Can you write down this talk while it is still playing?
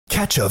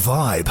Catch a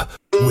vibe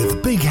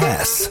with Big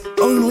Hass,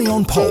 only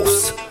on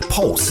Pulse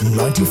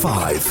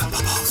 95.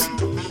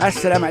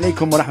 Assalamu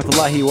alaikum wa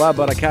rahmatullahi wa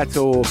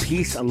barakatuh.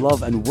 Peace and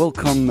love and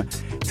welcome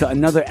to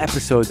another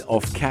episode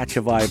of Catch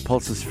a Vibe,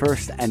 Pulse's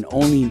first and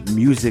only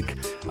music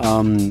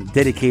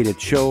dedicated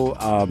show.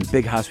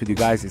 Big House with you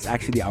guys. It's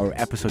actually our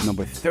episode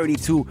number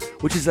 32,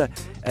 which is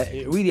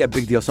really a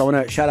big deal. So I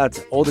want to shout out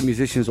all the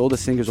musicians, all the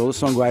singers, all the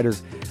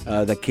songwriters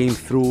that came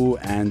through.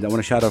 And I want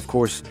to shout out, of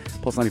course,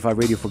 Pulse 95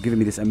 Radio for giving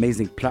me this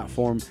amazing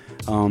platform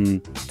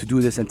to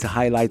do this and to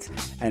highlight.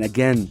 And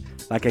again,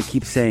 like I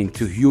keep saying,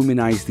 to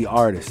humanize the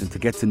artist and to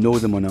get to know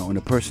them on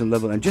a personal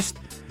level and just,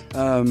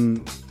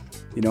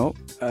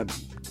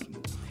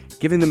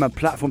 giving them a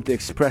platform to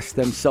express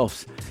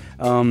themselves.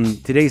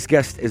 Today's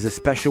guest is a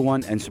special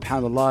one, and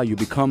subhanallah, you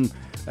become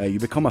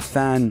a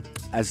fan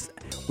as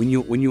when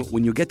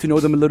you get to know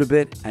them a little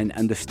bit and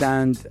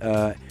understand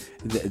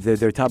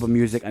their type of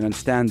music and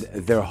understand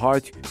their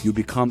heart, you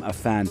become a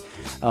fan.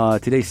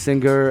 Today's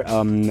singer,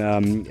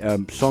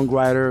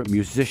 songwriter,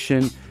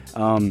 musician.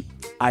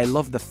 I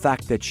love the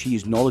fact that she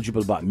is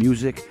knowledgeable about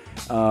music.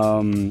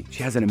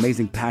 She has an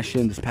amazing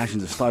passion. This passion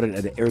that started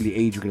at an early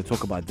age. We're going to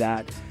talk about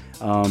that.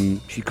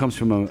 She comes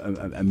from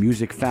a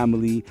music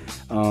family.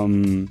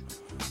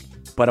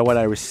 But what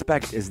I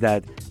respect is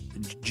that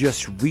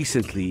just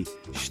recently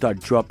she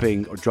started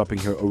dropping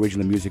her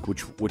original music,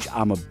 which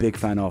I'm a big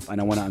fan of, and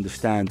I want to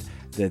understand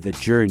the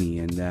journey.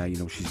 And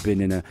she's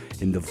been in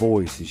The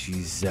Voice, and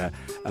she's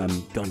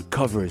done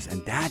covers,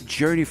 and that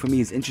journey for me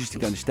is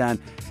interesting to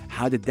understand.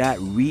 How did that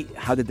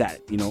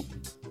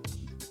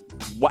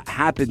what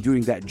happened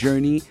during that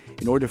journey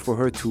in order for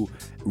her to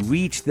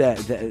reach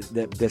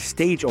the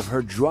stage of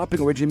her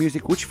dropping original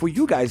music, which for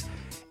you guys,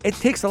 it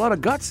takes a lot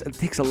of guts. It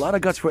takes a lot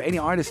of guts for any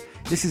artist.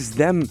 This is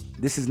them.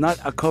 This is not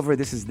a cover.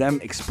 This is them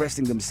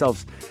expressing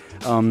themselves.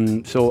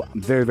 So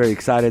I'm very, very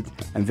excited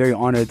and very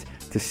honored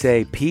to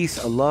say peace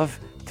and love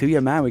to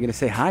Yamane. We're going to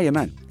say hi,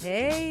 Yamane.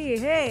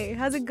 Hey,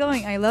 how's it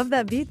going? I love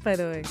that beat, by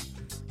the way.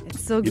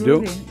 It's so you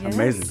groovy. do? Yes.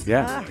 Amazing.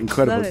 Yeah,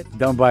 incredible. Love it.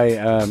 Done by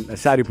a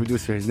Saudi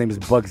producer. His name is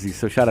Bugsy.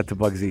 So shout out to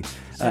Bugsy.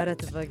 Shout out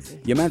to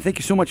Bugsy. Yamane, thank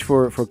you so much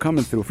for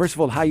coming through. First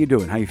of all, how you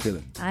doing? How you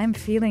feeling? I'm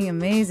feeling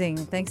amazing.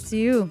 Thanks to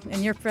you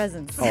and your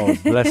presence. Oh,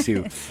 bless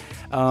you.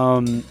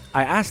 I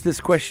ask this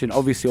question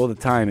obviously all the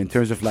time in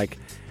terms of like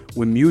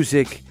when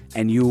music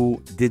and you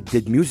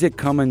did music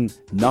come and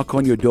knock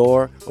on your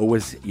door, or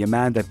was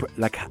Yamane that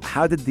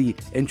how did the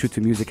intro to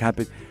music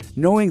happen?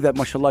 Knowing that,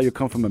 mashallah, you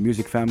come from a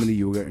music family,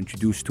 you were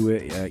introduced to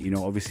it,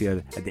 obviously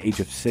at the age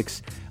of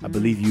 6, I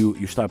believe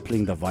you started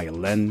playing the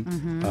violin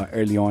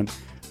early on.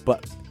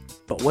 But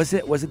was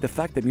it the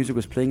fact that music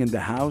was playing in the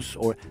house,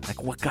 or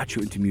like what got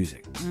you into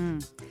music?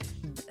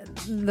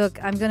 Look,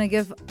 I'm gonna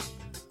give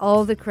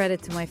all the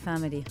credit to my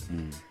family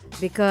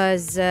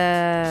because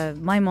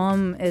my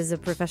mom is a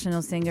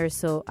professional singer,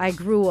 so I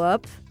grew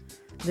up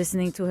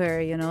listening to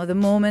her. The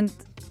moment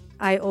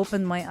I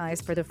opened my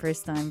eyes for the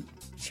first time,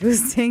 she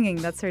was singing.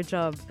 That's her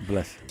job.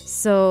 Bless.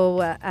 So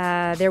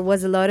there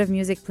was a lot of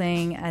music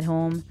playing at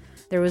home.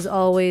 There was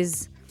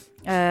always,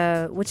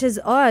 which is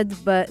odd,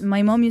 but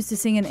my mom used to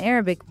sing in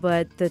Arabic,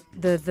 but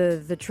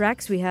the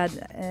tracks we had,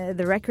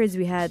 the records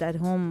we had at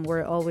home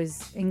were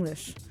always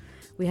English.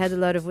 We had a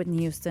lot of Whitney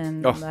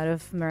Houston, a lot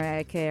of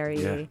Mariah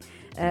Carey,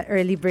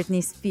 early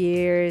Britney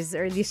Spears,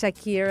 early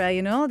Shakira,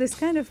 this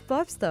kind of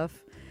pop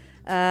stuff.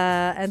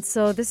 And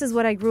so this is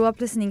what I grew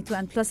up listening to.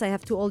 And plus I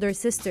have 2 older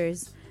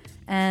sisters.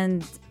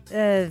 And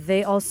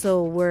they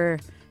also were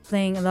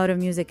playing a lot of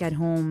music at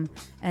home.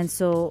 And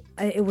so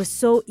it was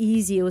so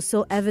easy. It was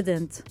so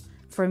evident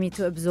for me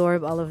to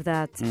absorb all of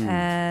that.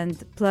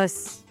 And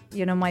plus,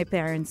 my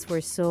parents were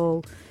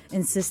so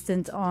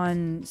insistent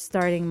on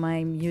starting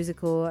my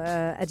musical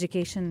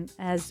education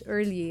as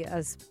early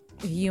as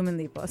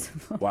humanly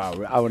possible. Wow,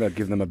 I want to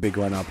give them a big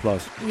round of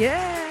applause.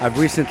 Yeah. I've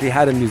recently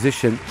had a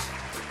musician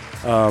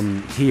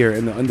here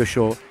in the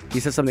show. He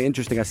said something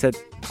interesting. I said,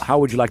 how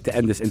would you like to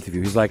end this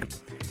interview? He's like,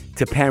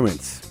 to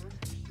parents,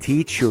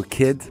 teach your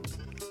kid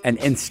an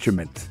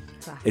instrument.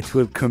 It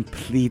will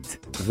complete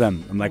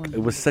them. I'm like,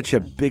 it was such a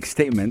big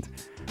statement.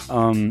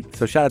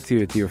 So shout out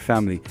to your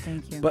family.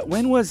 Thank you. But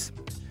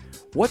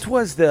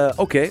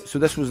so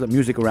this was the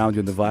music around you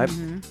and the vibe.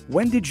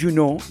 When did you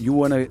know you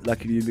want to,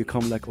 you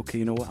become okay,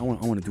 you know what, I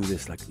want to do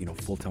this,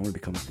 full time, I want to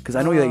become, because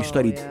I know that you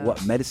studied,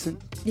 medicine?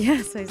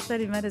 Yes, I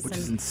studied medicine. Which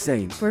is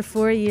insane. For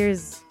 4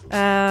 years.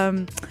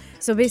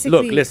 So basically...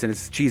 Look, listen,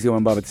 it's cheesy what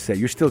I'm about to say.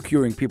 You're still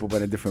curing people, but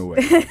in a different way.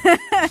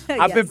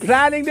 I've been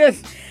planning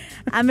this.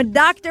 I'm a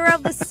doctor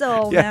of the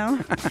soul now.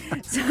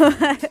 So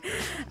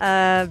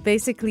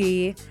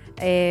basically...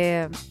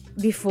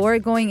 before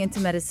going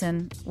into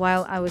medicine,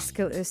 while I was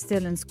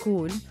still in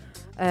school,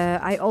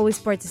 I always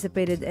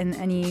participated in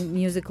any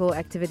musical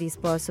activities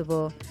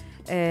possible,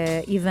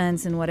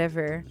 events and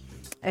whatever.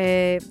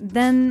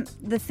 Then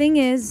the thing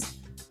is,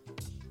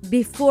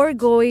 before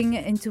going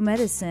into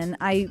medicine,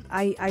 I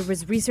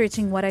was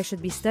researching what I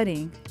should be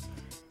studying.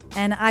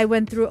 And I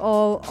went through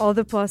all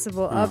the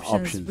possible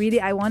options. options.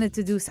 Really, I wanted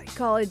to do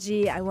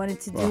psychology. I wanted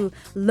to do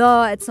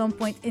law at some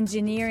point,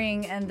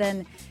 engineering, and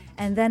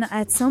then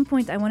at some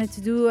point I wanted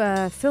to do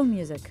film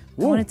music.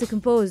 I wanted to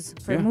compose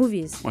for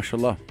movies.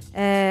 MashaAllah.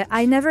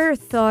 I never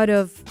thought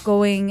of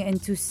going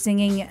into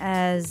singing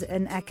as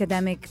an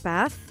academic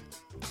path.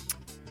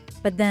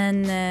 But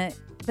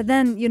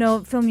then, you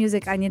know, film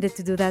music, I needed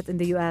to do that in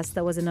the US.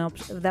 That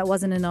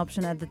wasn't an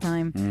option at the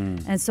time.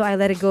 And so I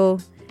let it go.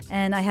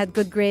 And I had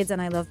good grades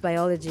and I loved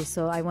biology.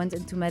 So I went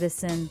into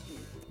medicine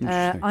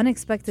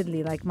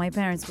unexpectedly. Like, my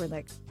parents were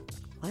like,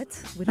 what?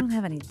 We don't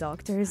have any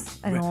doctors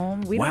at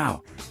home.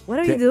 What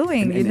are you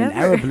doing? An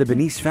Arab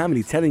Lebanese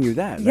family telling you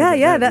that.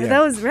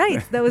 That was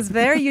right. That was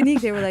very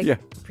unique. They were like,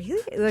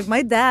 really? Like,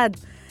 my dad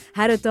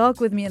had a talk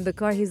with me in the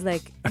car. He's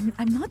like,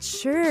 I'm not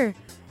sure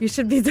you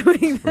should be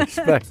doing that.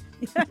 Respect.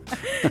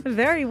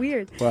 Very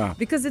weird. Wow.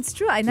 Because it's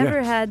true. I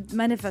never had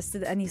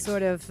manifested any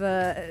sort of,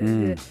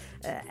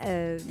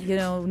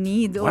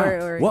 need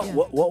or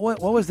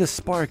What was the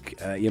spark,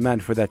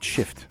 Yamane, for that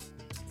shift?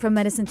 From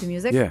medicine to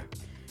music? Yeah.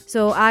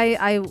 So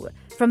I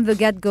from the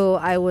get-go,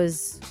 I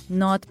was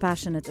not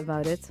passionate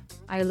about it.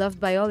 I loved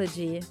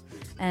biology,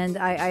 and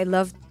I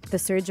loved the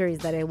surgeries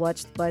that I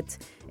watched, but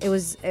it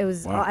was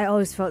I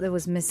always felt it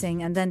was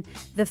missing. And then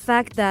the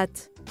fact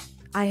that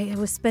I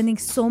was spending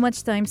so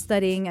much time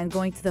studying and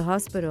going to the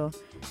hospital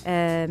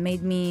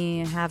made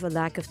me have a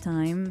lack of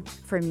time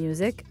for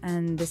music,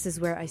 and this is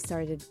where I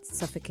started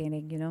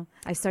suffocating, you know.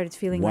 I started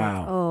feeling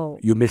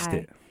like, you missed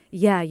it.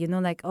 Yeah, you know,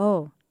 like,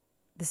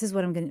 this is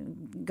what I'm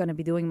gonna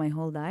be doing my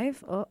whole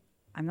life.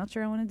 I'm not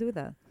sure I want to do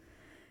that,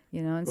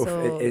 you know. And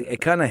so it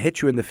kind of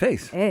hit you in the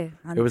face. It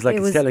was like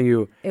it's telling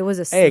you, it was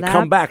a hey, slap.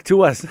 come back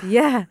to us.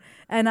 Yeah,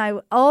 and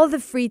all the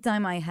free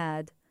time I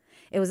had,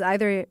 it was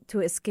either to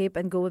escape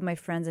and go with my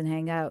friends and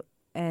hang out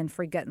and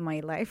forget my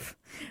life,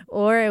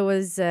 or it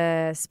was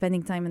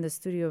spending time in the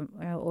studio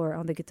or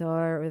on the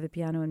guitar or the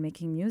piano and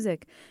making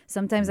music.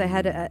 Sometimes I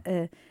had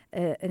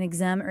an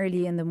exam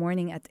early in the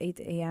morning at 8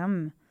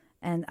 a.m.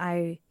 and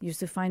I used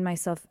to find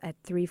myself at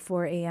 3,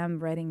 4 a.m.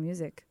 writing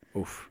music.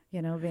 Oof.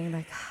 You know, being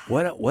like,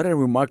 what a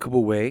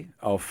remarkable way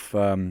of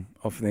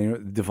the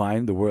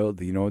divine, the world,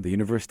 the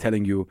universe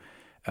telling you,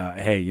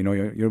 hey,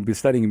 you'll be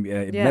studying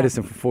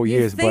medicine for 4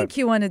 years. You think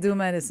you want to do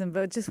medicine,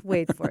 but just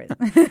wait for it.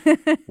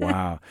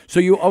 Wow. So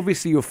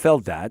you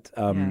felt that.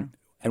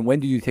 And when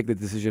do you take the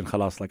decision,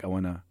 khalas, like I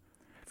want to...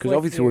 Because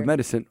obviously with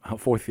medicine,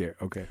 4th year,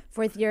 okay.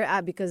 4th year,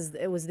 because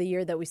it was the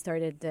year that we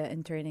started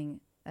interning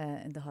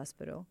in the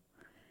hospital.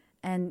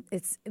 And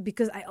it's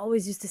because I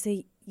always used to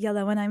say,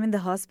 Yalla, when I'm in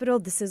the hospital,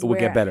 this is we'll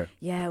get better.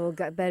 Yeah, we'll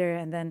get better.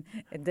 And then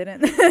it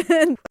didn't.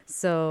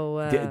 So...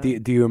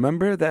 do you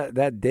remember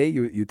that day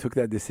you took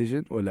that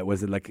decision? Or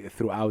was it like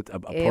throughout a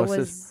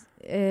process?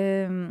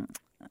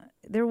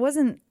 There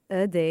wasn't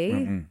a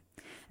day.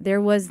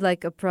 There was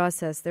like a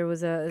process. There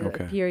was a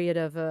period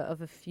of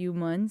a few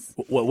months.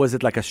 What was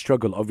it like a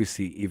struggle?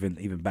 Obviously,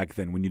 even back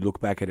then, when you look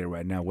back at it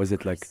right now, was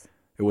it like...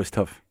 It was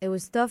tough. It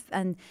was tough,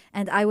 and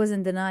I was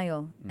in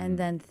denial. And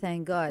then,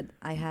 thank God,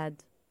 I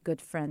had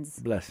good friends.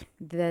 Bless.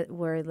 That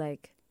were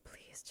like,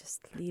 please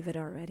just leave it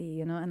already,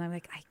 you know. And I'm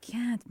like, I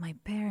can't. My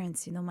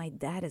parents, you know, my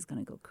dad is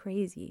gonna go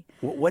crazy.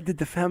 What did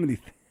the family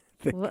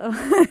think?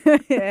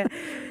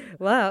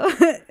 Well,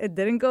 it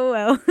didn't go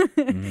well.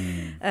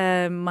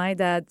 My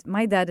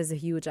dad is a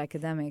huge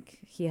academic.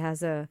 He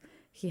has a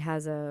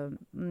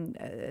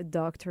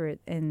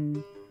doctorate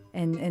in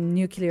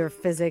nuclear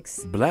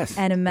physics. Bless.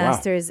 And a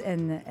master's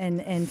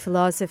in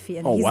philosophy.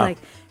 And he's like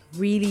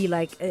really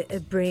like a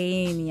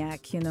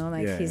brainiac, you know,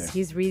 like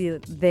he's really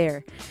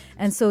there.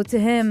 And so to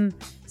him,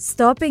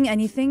 stopping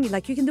anything,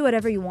 like you can do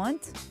whatever you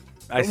want.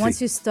 But once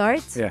you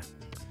start,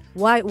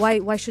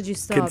 why should you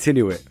stop?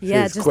 Continue it.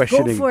 Yeah, just go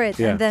for it.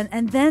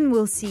 And then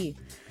we'll see.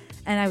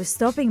 And I was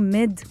stopping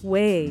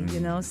midway,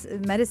 you know.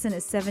 Medicine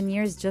is 7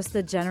 years, just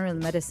the general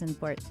medicine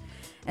part.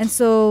 And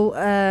so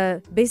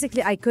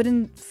basically I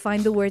couldn't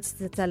find the words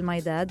to tell my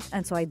dad,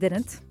 and so I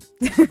didn't.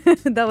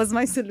 That was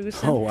my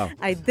solution. Oh wow.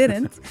 I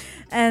didn't.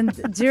 And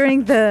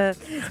during there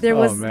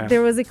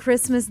was a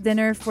Christmas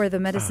dinner for the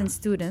medicine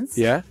students.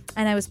 Yeah.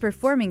 And I was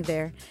performing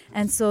there.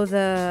 And so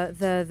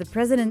the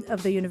president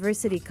of the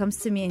university comes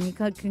to me and he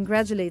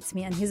congratulates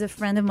me, and he's a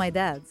friend of my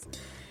dad's.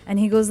 And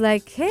he goes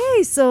like,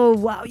 hey, so,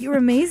 wow, you're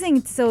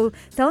amazing. So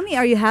tell me,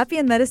 are you happy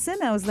in medicine?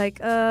 I was like,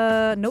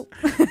 nope.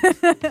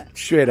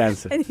 Straight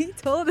answer. And he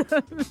told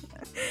him.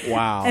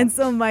 Wow. And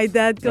so my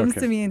dad comes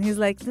to me and he's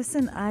like,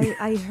 listen,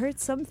 I heard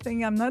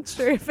something. I'm not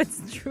sure if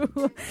it's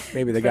true.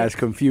 Maybe the guy's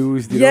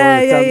confused.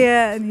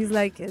 Yeah. And he's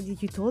like,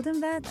 you told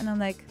him that? And I'm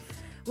like,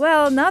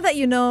 well, now that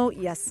you know,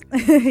 yes.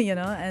 You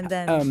know, and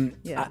then,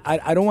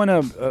 I don't want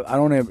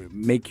to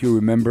make you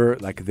remember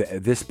like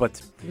this,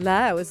 but...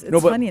 it's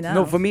funny now.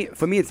 No, for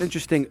me, it's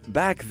interesting.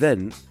 Back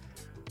then,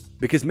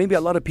 because maybe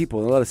a lot of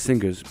people, a lot of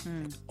singers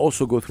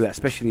also go through that,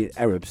 especially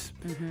Arabs,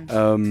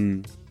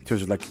 in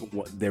terms of like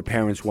their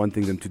parents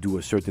wanting them to do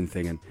a certain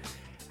thing. And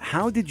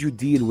how did you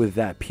deal with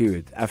that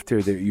period after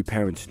your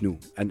parents knew?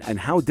 And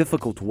how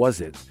difficult was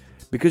it?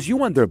 because you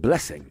want their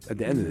blessing at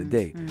the end of the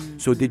day.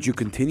 So did you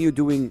continue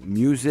doing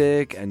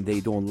music and they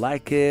don't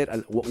like it?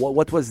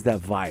 What was that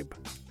vibe?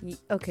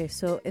 Okay,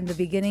 so in the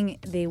beginning,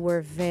 they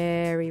were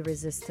very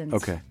resistant.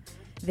 Okay.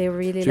 They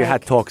really So you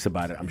had talks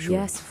about it, I'm sure.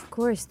 Yes, of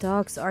course,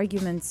 talks,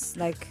 arguments,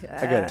 like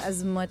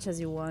as much as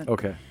you want.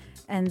 Okay.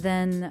 And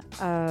then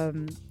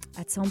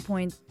at some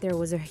point, there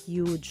was a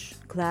huge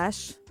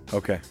clash.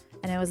 Okay.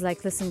 And I was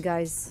like, listen,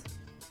 guys,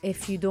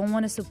 if you don't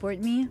want to support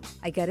me,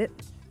 I get it.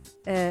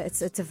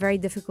 It's a very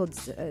difficult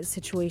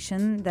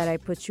situation that I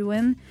put you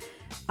in.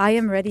 I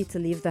am ready to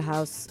leave the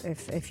house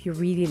if you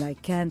really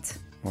can't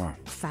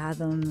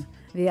fathom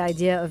the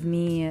idea of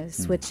me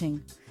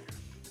switching.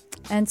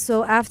 And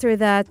so after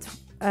that,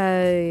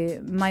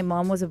 my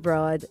mom was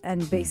abroad,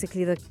 and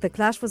basically the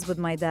clash was with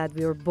my dad.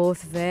 We were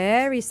both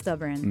very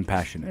stubborn and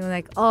passionate. We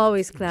were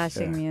always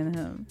clashing, me and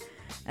him.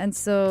 And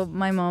so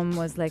my mom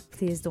was like,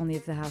 please don't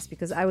leave the house,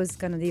 because I was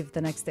going to leave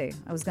the next day.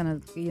 I was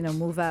going to,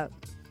 move out.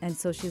 And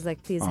so she's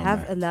like, please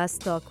have a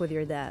last talk with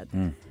your dad.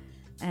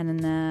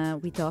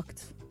 And we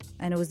talked.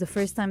 And it was the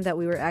first time that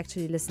we were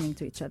actually listening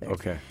to each other.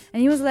 Okay.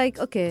 And he was like,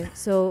 okay,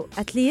 so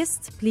at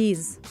least,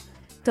 please,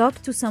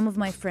 talk to some of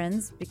my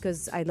friends,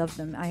 because I love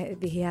them.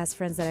 He has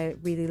friends that I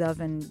really love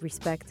and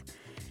respect.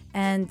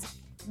 And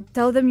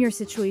tell them your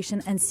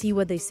situation and see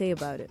what they say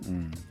about it.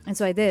 And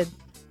so I did.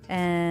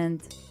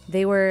 And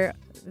they were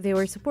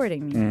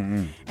supporting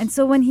me. And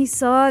so when he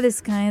saw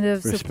this kind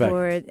of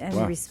support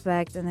and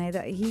respect, and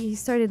he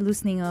started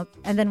loosening up.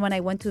 And then when I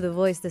went to The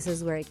Voice, this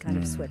is where it kind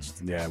of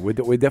switched. Yeah,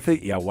 we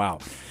definitely, wow.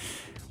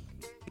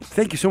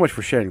 Thank you so much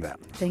for sharing that.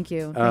 Thank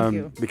you. Thank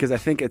you. Because I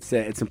think it's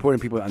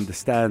important people to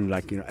understand,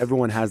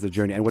 everyone has their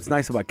journey. And what's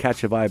nice about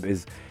Catch a Vibe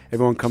is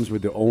everyone comes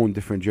with their own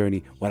different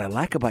journey. What I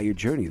like about your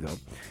journey, though,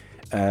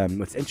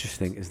 what's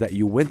interesting is that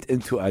you went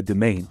into a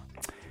domain.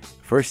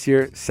 First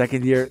year,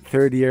 second year,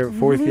 third year,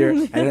 fourth year,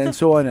 and then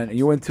so on. And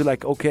you went to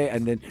okay,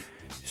 and then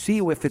see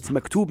if it's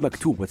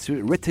maktub, what's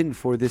written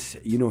for this,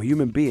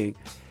 human being.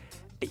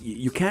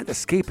 You can't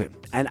escape it.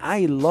 And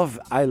I love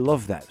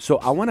that. So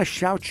I want to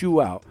shout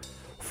you out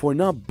for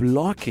not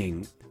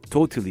blocking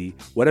totally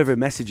whatever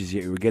messages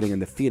you were getting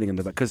and the feeling in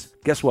the back. Because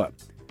guess what?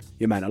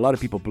 Yeah, man, a lot of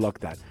people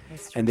block that.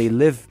 And they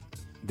live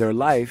their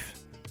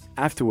life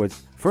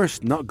afterwards.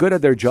 First, not good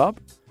at their job.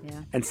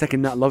 Yeah. And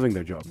second, not loving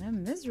their job.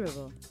 I'm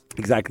miserable.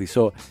 Exactly.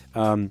 So,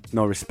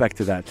 no, respect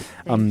to that.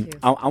 Thank you.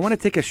 I want to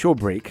take a short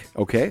break,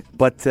 okay?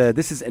 But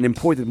this is an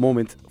important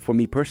moment for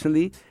me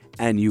personally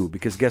and you,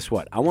 because guess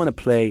what? I want to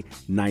play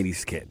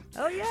 90s Kid.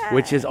 Oh, yeah.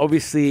 Which is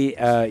obviously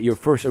your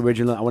first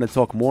original. I want to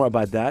talk more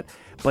about that.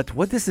 But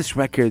what does this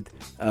record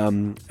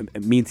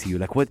mean to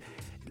you?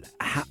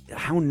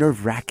 How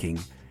nerve-wracking...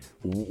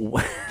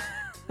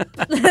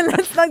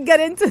 Let's not get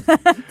into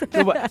that.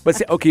 No, but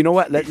say, okay, you know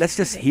what? Let's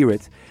just hear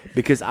it,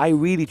 because I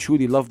really,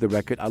 truly love the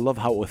record. I love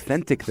how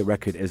authentic the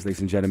record is, ladies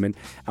and gentlemen.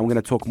 I'm going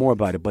to talk more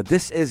about it. But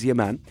this is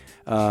Yamane,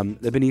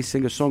 Lebanese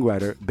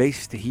singer-songwriter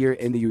based here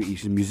in the UAE.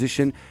 She's a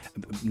musician,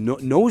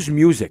 knows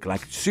music,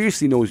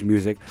 seriously knows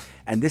music.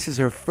 And this is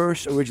her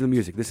first original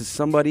music. This is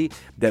somebody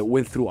that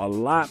went through a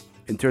lot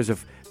in terms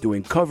of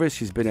doing covers.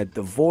 She's been at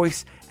The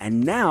Voice.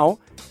 And now,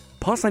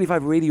 Pulse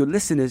 95 Radio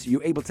listeners,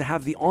 you're able to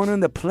have the honor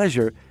and the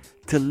pleasure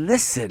to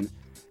listen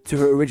to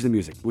her original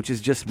music, which is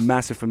just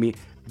massive for me.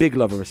 Big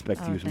love and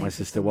respect to you, my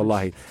sister. So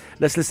wallahi.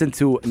 Let's listen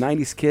to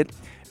 90s Kid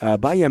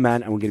by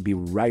Yamane, and we're going to be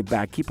right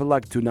back. Keep it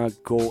locked. Do not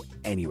go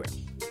anywhere.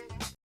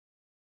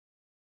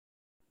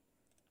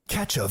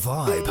 Catch a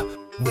Vibe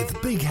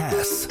with Big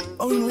Hass,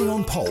 only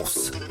on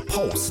Pulse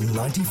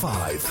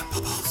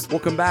 95.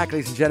 Welcome back,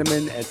 ladies and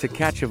gentlemen, to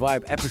Catch a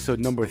Vibe, episode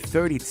number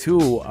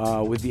 32,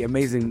 with the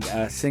amazing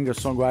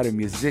singer-songwriter,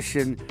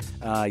 musician,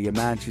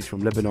 Yamane. She's from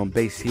Lebanon,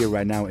 based here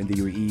right now in the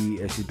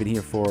UAE. She's been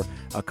here for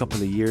a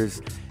couple of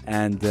years,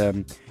 and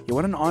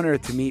what an honor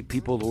to meet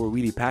people who are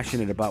really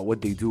passionate about what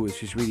they do. It's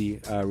just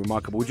really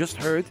remarkable. We just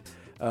heard,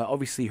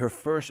 obviously, her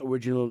first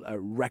original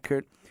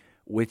record,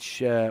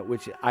 which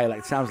I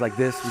like. Sounds like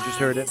this. We just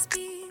heard it.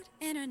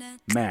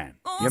 Man,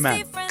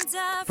 Yamane.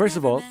 First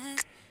of all,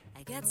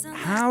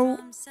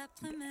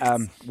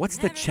 what's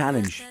the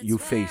challenge you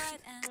faced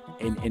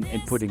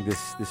in putting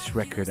this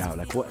record out?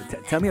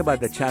 Tell me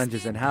about the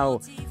challenges and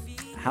how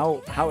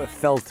it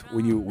felt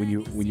when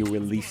you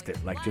released it.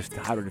 Just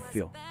how did it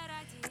feel?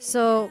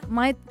 So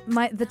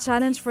the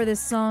challenge for this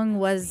song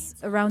was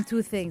around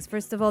two things.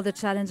 First of all, the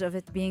challenge of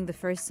it being the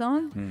first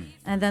song,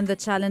 and then the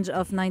challenge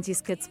of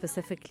 90s Kid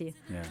specifically.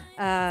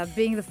 Yeah.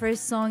 Being the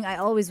first song, I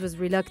always was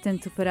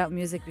reluctant to put out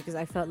music because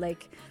I felt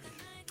like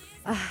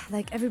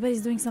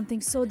everybody's doing something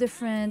so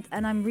different,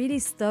 and I'm really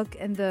stuck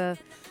in the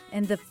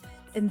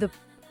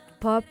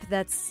pop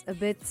that's a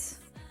bit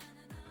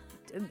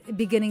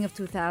beginning of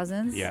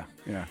 2000s. Yeah.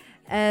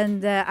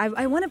 And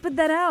I want to put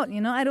that out,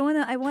 I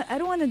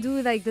don't want to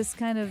do this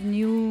kind of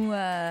new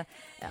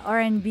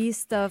R&B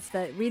stuff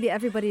that really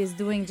everybody is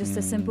doing, just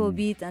a simple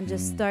beat and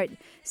just start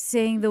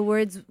saying the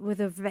words with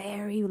a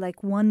very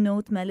one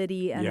note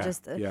melody and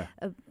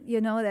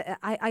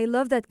I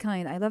love that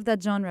kind. I love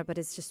that genre, but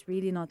it's just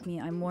really not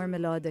me. I'm more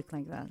melodic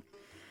like that.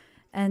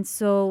 And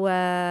so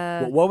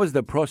What was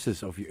the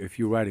process of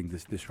you writing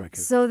this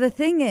record? so the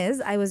thing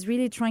is, I was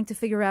really trying to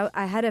figure out.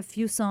 I had a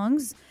few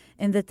songs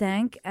in the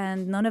tank,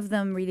 and none of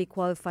them really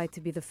qualified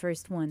to be the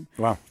first one.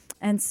 Wow.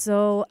 And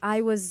so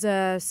I was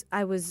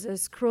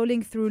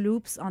scrolling through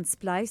loops on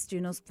Splice. Do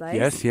you know Splice?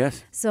 Yes,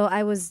 yes. So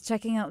I was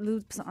checking out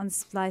loops on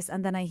Splice,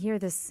 and then I hear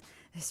this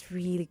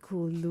really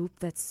cool loop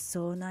that's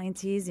so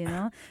 90s, you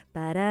know.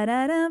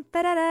 Ba-da-da-da,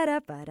 ba-da-da-da,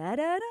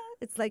 ba-da-da-da.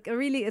 It's like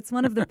it's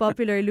one of the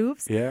popular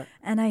loops. Yeah.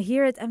 And I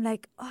hear it, I'm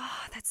like,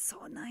 oh, that's so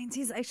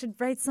 90s. I should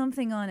write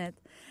something on it.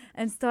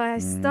 And so I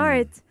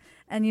start,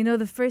 and you know,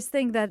 the first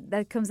thing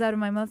that comes out of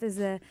my mouth is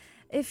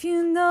if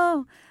you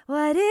know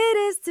what it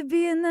is to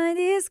be a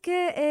 90s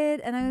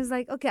kid. And I was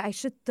like, okay, I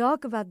should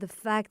talk about the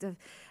fact of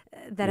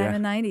that I'm a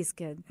 90s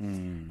kid.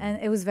 And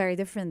it was very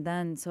different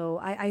then. So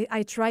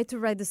I tried to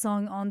write the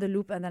song on the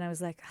loop, and then I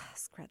was like,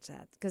 scratch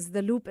that. Because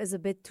the loop is a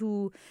bit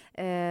too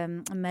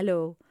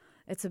mellow.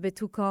 It's a bit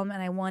too calm,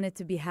 and I want it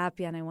to be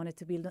happy, and I want it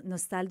to be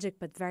nostalgic,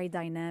 but very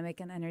dynamic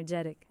and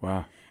energetic.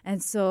 Wow.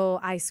 And so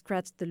I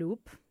scratched the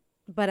loop,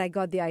 but I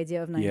got the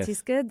idea of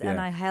 90s Kid,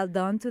 and I held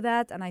on to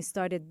that, and I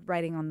started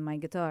writing on my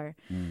guitar.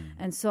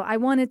 And so I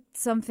wanted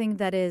something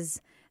that is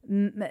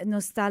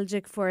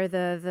nostalgic for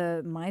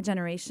my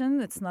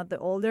generation. It's not the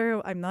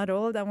older. I'm not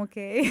old. I'm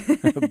okay.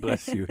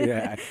 Bless you.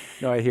 Yeah.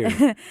 No, I hear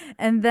you.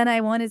 And then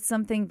I wanted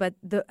something, but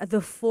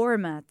the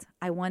format,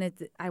 I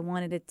wanted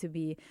it to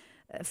be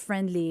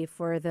friendly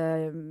for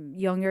the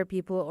younger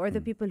people or the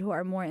people who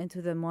are more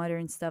into the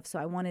modern stuff. So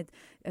I wanted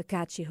a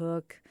catchy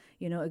hook,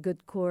 you know, a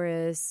good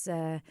chorus,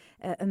 a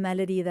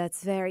melody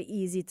that's very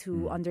easy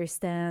to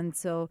understand.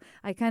 So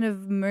I kind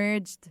of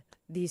merged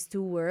these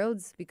two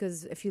worlds,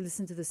 because if you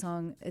listen to the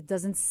song, it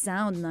doesn't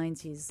sound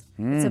 90s.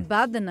 It's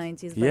about the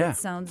 90s, but it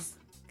sounds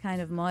kind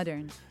of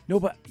modern. No,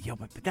 but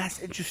that's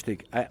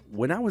interesting.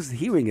 When I was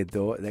hearing it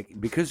though, like,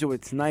 because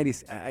it's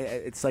 90s,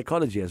 it's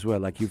psychology as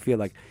well. Like, you feel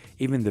like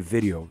even the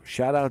video.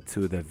 Shout out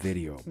to the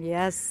video.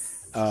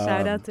 Yes.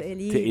 Shout out to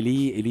Eli.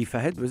 Eli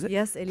Fahed, was it?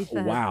 Yes, Eli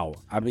Fahed. Wow.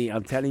 I mean,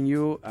 I'm telling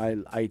you,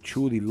 I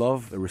truly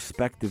love,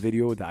 respect the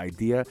video, the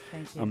idea.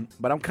 Thank you.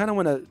 But I'm kind of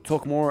want to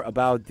talk more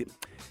about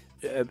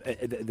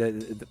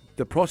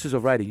the process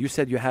of writing. You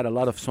said you had a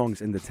lot of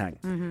songs in the tank.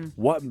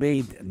 What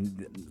made,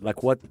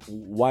 like,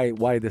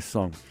 why this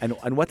song,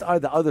 and what are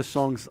the other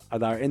songs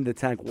that are in the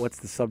tank? What's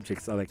the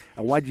subjects are like,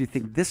 and why do you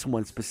think this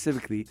one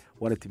specifically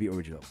wanted to be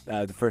original,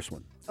 the first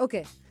one?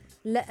 Okay.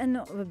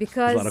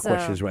 Because there's a lot of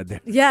questions right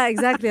there. Yeah,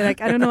 exactly.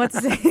 Like, I don't know what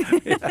to say.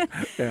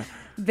 Yeah.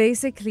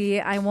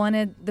 Basically, I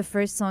wanted the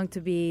first song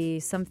to be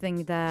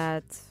something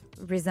that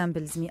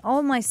resembles me.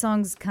 All my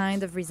songs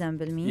kind of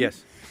resemble me.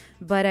 Yes.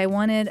 But I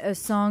wanted a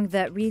song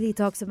that really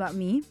talks about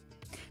me.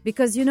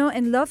 Because, you know,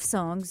 in love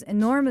songs, in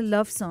normal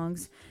love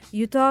songs,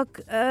 you talk,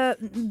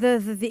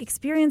 the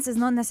experience is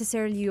not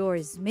necessarily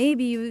yours.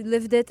 Maybe you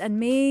lived it, and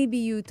maybe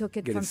you took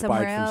it from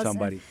somewhere else. From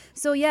somebody.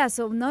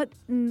 So not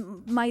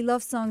my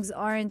love songs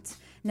aren't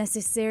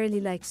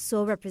necessarily like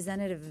so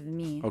representative of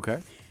me. Okay.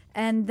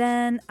 And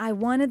then I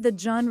wanted the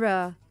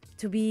genre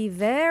to be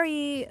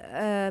very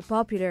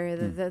popular,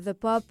 the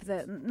pop,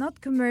 not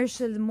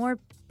commercial, more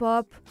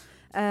pop,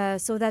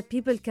 so that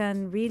people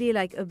can really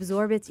like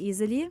absorb it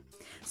easily.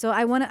 So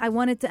I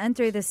wanted to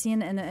enter the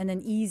scene in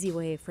an easy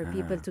way for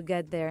people to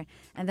get there,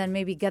 and then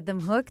maybe get them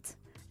hooked.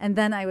 And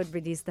then I would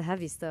release the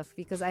heavy stuff,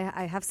 because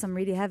I have some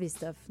really heavy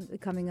stuff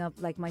coming up.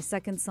 Like my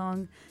second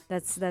song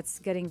that's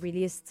getting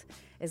released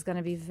is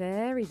gonna be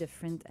very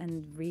different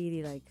and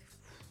really like,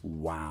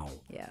 wow.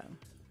 Yeah.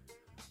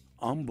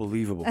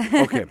 Unbelievable.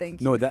 Okay.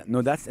 Thank you.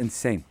 That's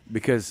insane.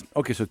 Because,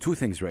 okay, so two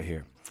things right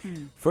here.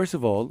 First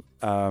of all,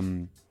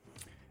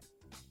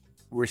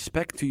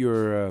 respect to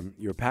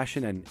your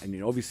passion and you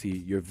know, obviously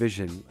your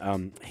vision.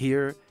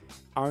 Here,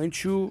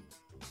 aren't you,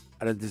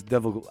 this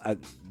devil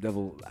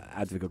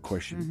advocate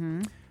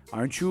question,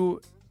 aren't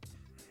you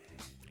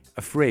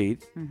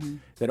afraid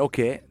that,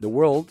 okay, the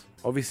world,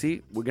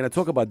 obviously, we're going to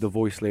talk about The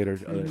Voice later.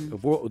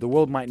 The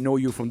world might know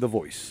you from The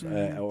Voice,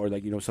 or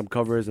like, you know, some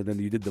covers, and then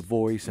you did The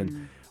Voice,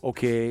 and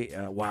okay,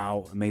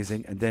 wow,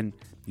 amazing. And then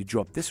you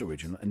dropped this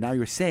original, and now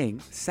you're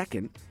saying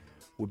second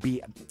would be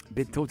a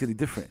bit totally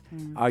different.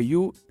 Are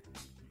you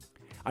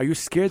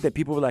scared that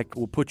people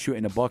will put you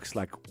in a box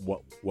like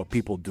what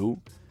people do,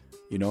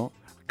 you know?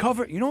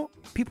 Cover, you know,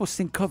 people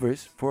sing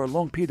covers for a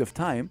long period of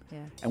time,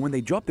 and when they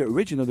drop their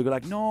original, they go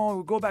like,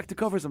 no, go back to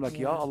covers. I'm like,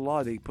 ya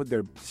Allah, they put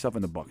their stuff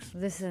in the box.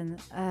 Listen,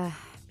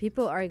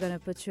 people are gonna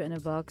put you in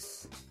a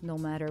box no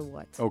matter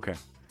what. Okay.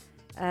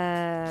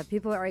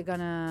 People are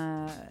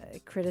gonna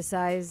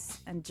criticize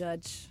and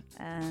judge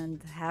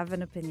and have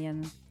an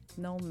opinion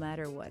no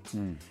matter what.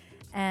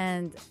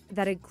 And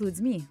that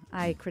includes me.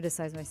 I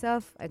criticize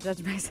myself, I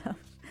judge myself,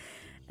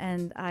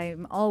 and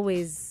I'm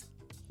always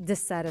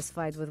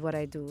dissatisfied with what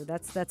I do.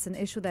 That's an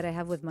issue that I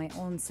have with my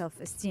own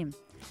self-esteem.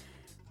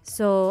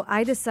 So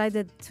I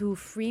decided to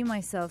free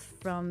myself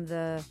from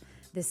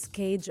this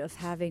cage of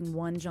having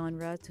one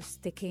genre, to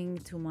sticking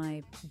to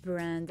my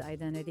brand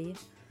identity,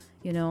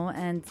 you know,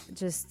 and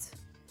just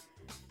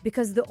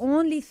because the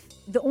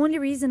only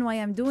reason why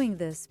I'm doing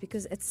this,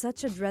 because it's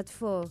such a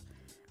dreadful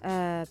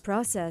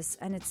process,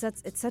 and it's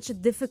such a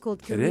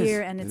difficult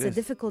career, and it's a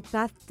difficult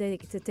path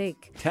to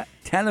take.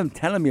 Tell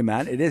him, you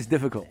man. It is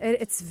difficult.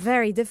 It's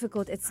very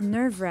difficult. It's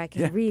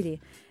nerve-wracking, really.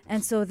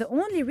 And so the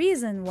only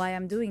reason why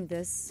I'm doing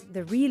this,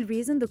 the real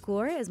reason, the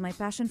core, is my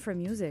passion for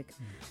music.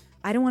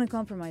 I don't want to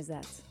compromise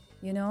that.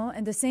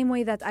 In the same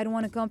way that I don't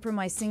want to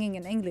compromise singing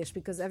in English,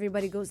 because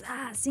everybody goes,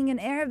 sing in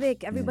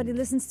Arabic. Everybody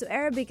listens to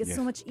Arabic. It's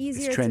so much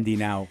easier. It's trendy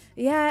now.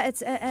 Yeah,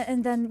 it's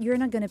and then you're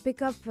not going to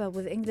pick up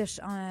with English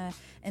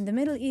in the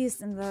Middle East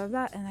and blah, blah,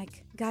 blah. And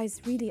like,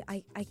 guys, really,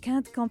 I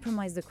can't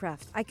compromise the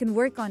craft. I can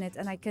work on it,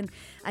 and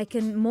I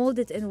can mold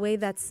it in a way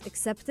that's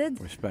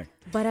accepted. Respect.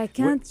 But I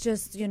can't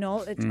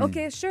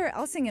okay, sure,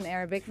 I'll sing in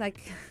Arabic. Like,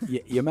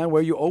 yeah, man,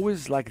 were you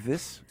always like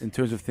this in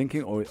terms of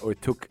thinking, or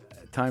it took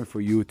time for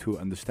you to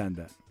understand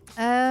that?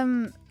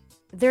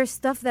 There's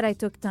stuff that I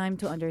took time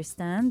to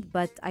understand,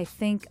 but I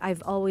think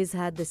I've always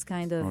had this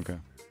kind of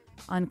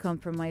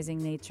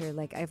uncompromising nature.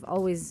 Like, I've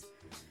always,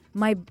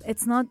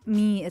 it's not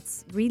me,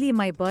 it's really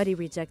my body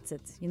rejects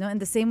it. In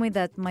the same way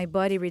that my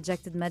body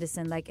rejected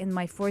medicine. Like, in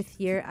my 4th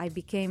year, I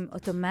became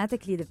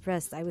automatically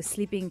depressed. I was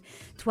sleeping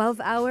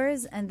 12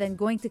 hours and then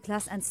going to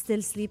class and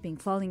still sleeping,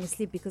 falling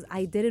asleep, because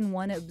I didn't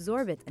want to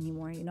absorb it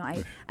anymore.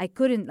 I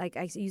couldn't, like,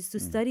 I used to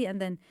study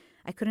and then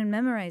I couldn't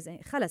memorize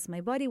it. Khalas,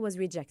 my body was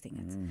rejecting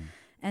it.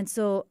 And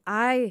so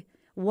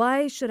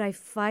why should I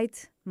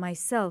fight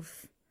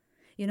myself?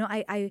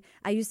 I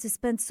used to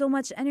spend so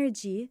much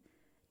energy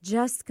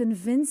just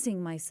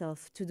convincing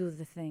myself to do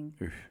the thing.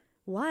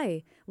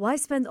 Why? Why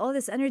spend all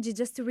this energy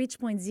just to reach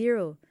point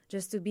zero,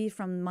 just to be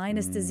from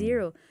minus to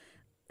zero?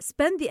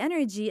 Spend the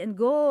energy and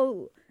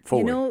go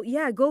forward.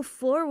 Go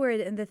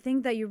forward in the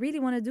thing that you really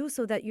want to do,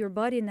 so that your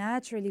body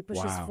naturally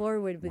pushes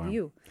forward with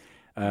you.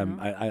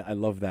 I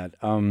love that.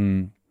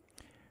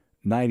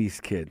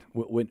 90s kid.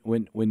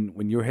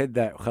 When you hit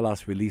that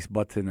khalas release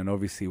button, and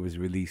obviously it was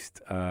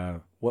released,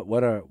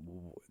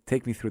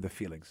 take me through the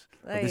feelings.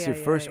 This is your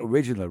first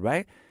original,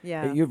 right?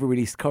 Yeah. You've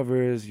released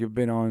covers, you've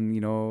been on,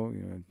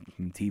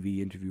 TV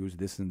interviews,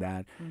 this and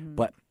that.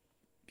 But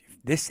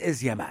this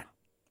is Yamane.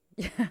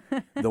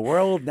 The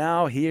world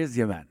now hears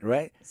Yamane,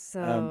 right?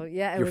 So,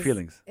 your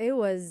feelings. It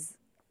was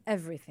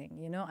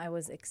everything, I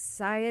was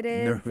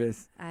excited.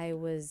 Nervous.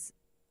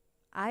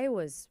 I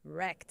was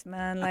wrecked,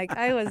 man. Like,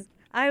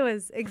 I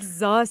was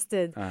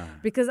exhausted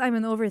because I'm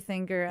an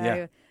overthinker.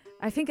 Yeah.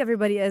 I think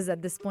everybody is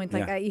at this point.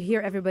 Like, I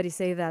hear everybody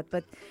say that,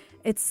 but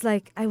it's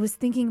like I was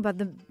thinking about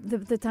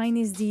the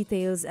tiniest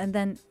details, and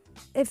then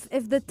if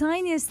the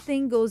tiniest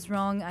thing goes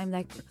wrong, I'm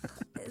like,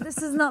 this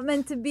is not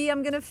meant to be.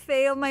 I'm gonna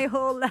fail my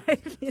whole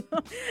life.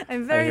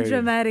 I'm very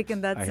dramatic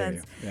in that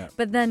sense. Yeah.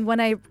 But then when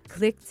I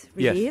clicked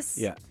release,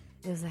 it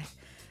was like,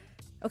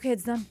 okay,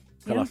 it's done.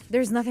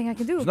 There's nothing I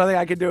can do. There's nothing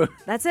I can do.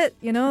 That's it.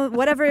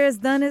 Whatever is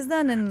done,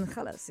 and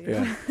khalas.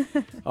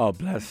 Oh,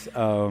 bless.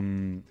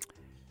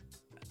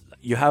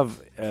 You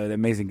have an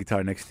amazing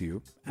guitar next to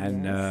you,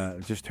 and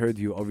just heard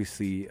you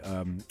obviously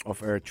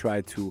off air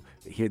try to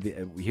hear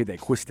the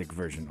acoustic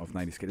version of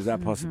 90s Kid. Is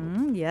that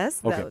possible?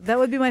 Yes, okay. that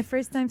would be my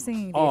first time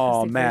singing the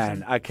acoustic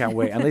version. I can't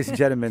wait. And ladies and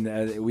gentlemen,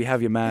 we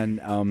have Yamane.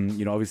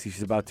 Obviously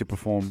she's about to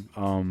perform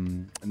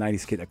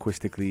 90s Kid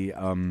acoustically.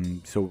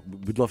 So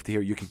we'd love to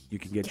hear. You can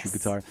get your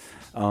guitar.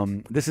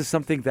 This is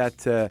something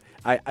that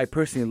I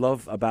personally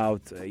love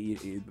about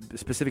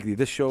specifically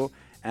this show.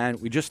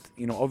 And we just,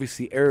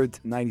 obviously aired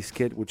 90s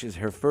Kid, which is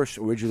her first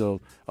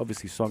original,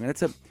 obviously, song. And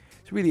it's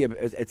really a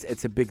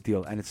big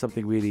deal. And it's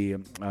something really,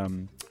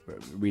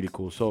 really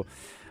cool. So,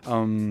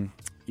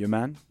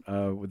 Yamane,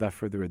 without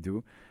further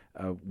ado,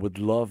 would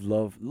love,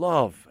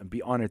 and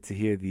be honored to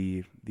hear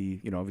the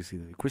obviously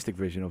the acoustic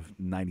version of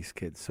 90s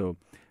Kid. So,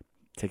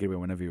 take it away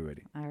whenever you're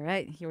ready. All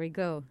right, here we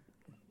go.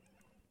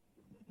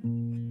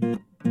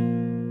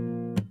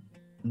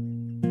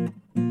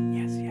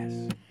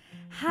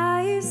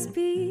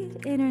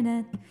 High-speed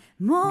internet,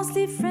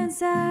 mostly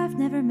friends I've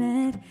never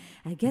met.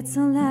 I get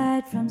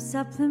sunlight from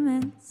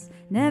supplements,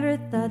 never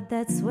thought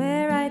that's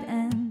where I'd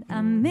end.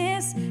 I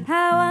miss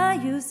how I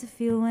used to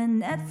feel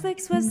when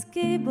Netflix was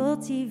cable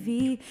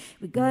TV.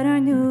 We got our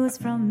news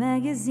from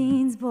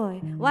magazines, boy,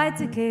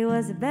 Y2K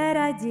was a bad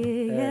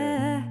idea,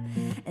 yeah.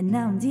 And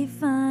now I'm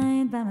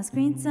defined by my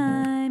screen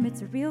time,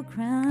 it's a real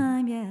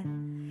crime, yeah.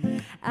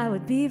 I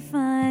would be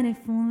fine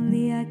if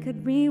only I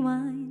could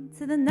rewind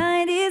to the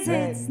 90s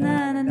hits,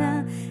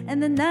 na-na-na,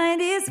 and the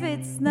 90s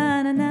fits,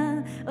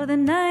 na-na-na, or the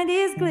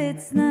 90s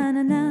glitz,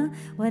 na-na-na,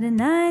 what a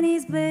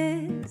 90s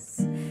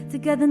bliss. To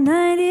get the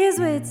 90s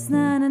wits,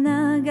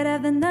 na-na-na, gotta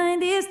have the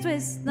 90s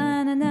twist,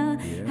 na-na-na,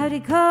 how do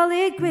you call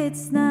it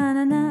grits,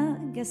 na-na-na,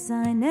 guess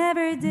I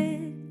never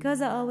did, cause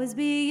I'll always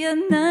be a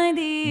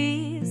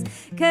 90s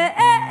kid.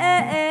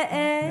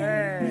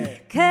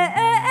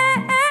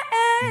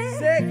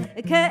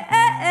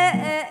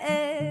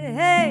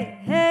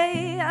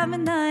 Hey, I'm a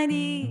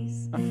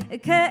 90s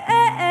kid.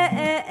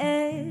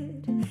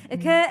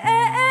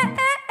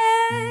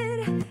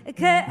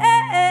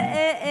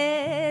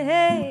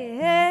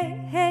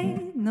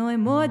 Hey, no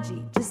emotion.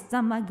 emoji, just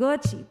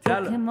Tamagotchi.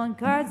 Tell 'em. Pokemon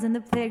cards in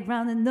the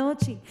playground and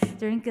Nochi.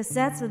 During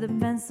cassettes with a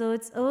pencil,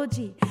 it's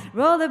OG.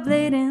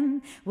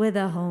 Rollerblading with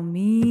the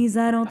homies.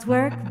 I don't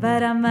twerk,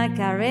 but I'm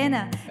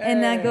Macarena.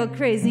 And I go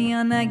crazy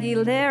on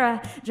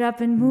Aguilera.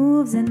 Dropping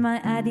moves in my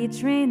ID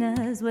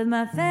trainers with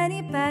my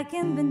fanny pack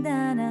and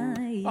bandana.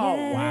 Yeah.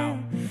 Oh, wow.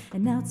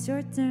 And now it's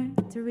your turn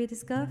to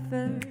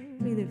rediscover,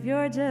 relive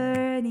your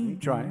journey.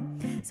 Trying.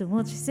 So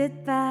won't you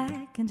sit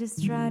back and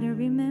just try to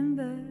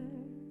remember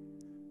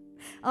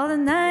all the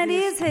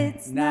 90s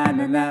hits, na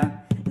na na.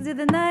 Do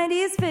the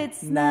 90s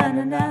fits, na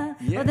na na.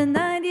 Yeah. Oh, the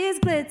 90s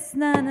glitz,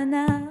 na na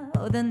na.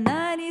 Oh, the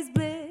 90s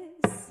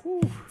bliss.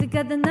 To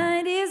got the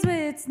 90s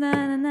wits, na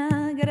na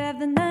na. Gotta have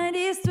the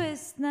 90s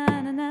twist, na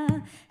na na.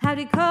 How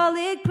do you call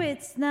it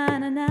quits, na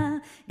na na.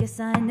 Guess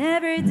I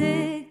never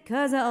did,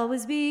 cause I'll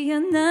always be a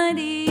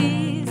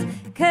 90s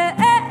kid.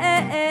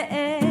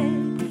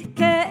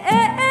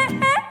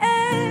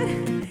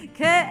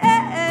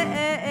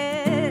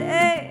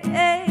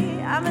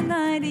 I'm a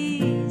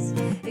 90s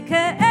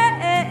kid.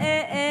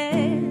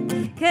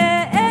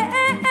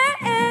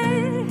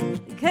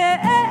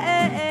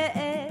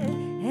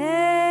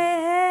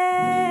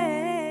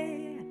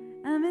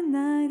 I'm a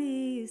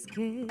 90s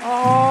kid.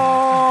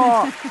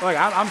 Oh, look,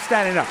 I'm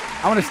standing up.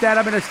 I want to stand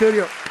up in the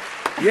studio.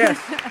 Yes.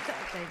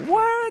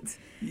 What?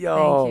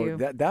 Yo,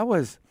 Thank you. that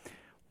was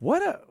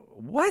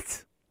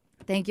what?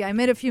 Thank you. I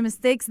made a few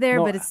mistakes there,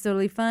 No, but it's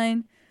totally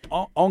fine.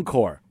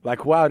 Encore.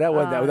 Like wow, that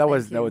was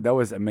thank you. that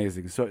was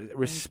amazing. So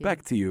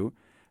respect to you.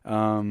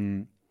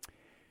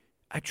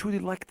 I truly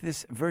liked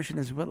this version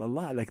as well a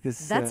lot. Like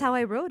this. That's how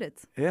I wrote it,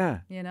 Yeah.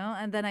 you know?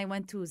 And then I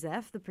went to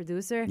Zeph, the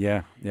producer.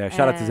 Yeah. Yeah.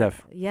 Shout out to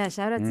Zeph. Yeah,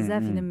 shout out to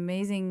Zeph, an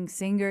amazing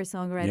singer,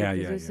 songwriter, Yeah.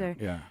 producer.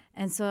 Yeah.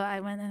 And so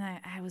I went and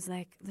I was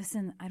like,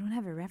 listen, I don't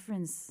have a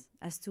reference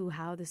as to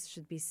how this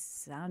should be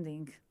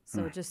sounding.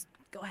 So just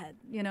go ahead,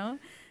 you know?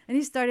 And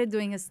he started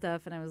doing his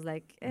stuff, and I was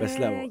like, Best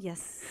level.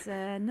 yes,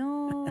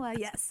 no,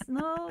 yes,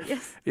 no,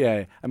 yes.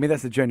 Yeah, I mean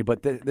that's the journey,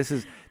 but there's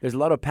a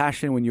lot of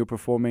passion when you're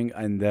performing,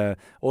 and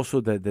also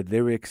the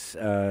lyrics.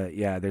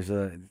 There's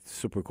a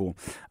super cool.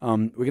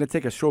 We're gonna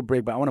take a short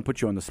break, but I want to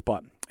put you on the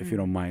spot if you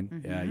don't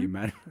mind. Yeah, you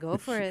man. Go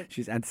for it.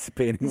 She's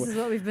anticipating. This is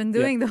what we've been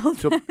doing the whole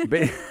time.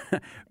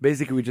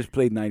 Basically, we just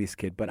played 90s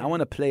Kid, but I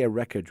want to play a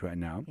record right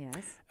now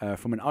Yes.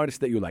 from an artist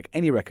that you like,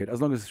 any record, as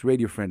long as it's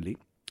radio friendly.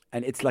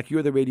 And it's like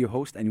you're the radio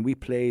host, and we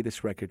play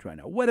this record right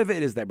now. Whatever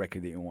it is, that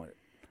record that you want.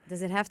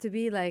 Does it have to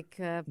be like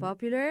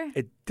popular?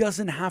 It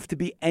doesn't have to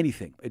be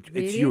anything. It's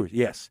Really? yours,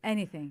 yes.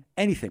 Anything.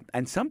 Anything.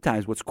 And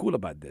sometimes what's cool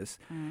about this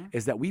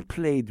is that we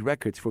played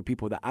records for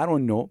people that I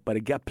don't know, but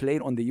it got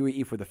played on the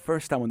UAE for the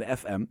first time on the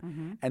FM,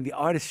 and the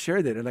artist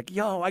shared it. They're like,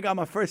 yo, I got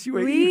my first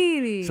UAE.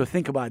 Really? So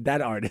think about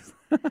that artist.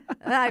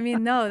 I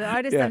mean, no, the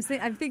artist Yeah.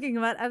 I'm thinking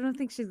about, I don't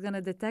think she's going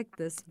to detect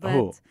this, but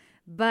Oh.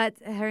 but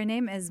her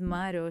name is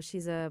Maro.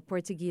 She's a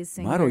Portuguese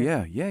singer. Maro,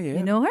 yeah.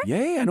 You know her?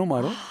 Yeah, I know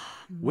Maro.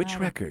 Which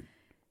Maro. record?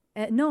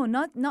 No,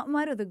 not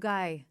Maro, the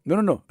guy.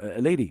 No.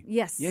 A lady.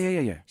 Yes.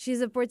 Yeah. She's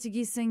a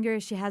Portuguese singer.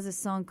 She has a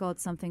song called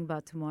Something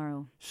About Tomorrow.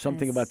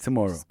 Something And About it's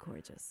Tomorrow. just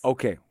gorgeous.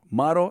 Okay,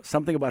 Maro,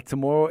 Something About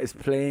Tomorrow is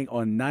playing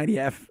on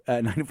 95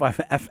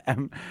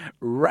 FM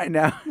right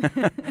now.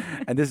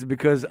 And this is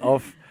because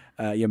of,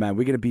 man,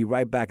 we're going to be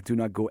right back. Do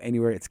not go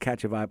anywhere. It's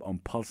Catch a Vibe on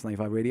Pulse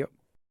 95 Radio.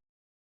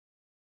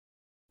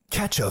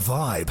 Catch a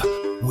Vibe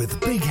with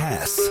Big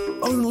Hass.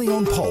 Only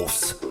on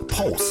Pulse.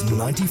 Pulse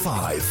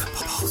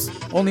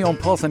 95. Only on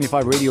Pulse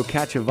 95 Radio.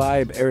 Catch a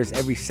Vibe airs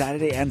every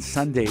Saturday and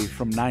Sunday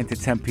from 9 to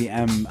 10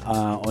 p.m.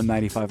 On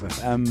 95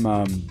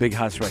 FM. Big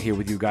Hass right here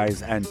with you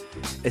guys. And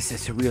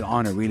it's a real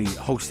honor, really,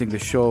 hosting the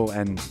show.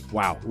 And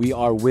wow, we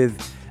are with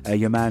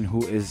Yamane,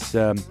 who is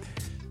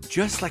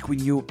just like when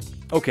you...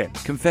 Okay,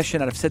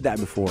 confession, and I've said that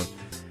before.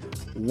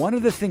 One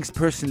of the things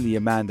personally,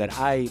 Yamane, that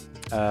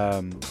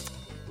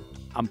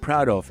I'm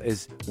proud of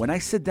is when I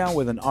sit down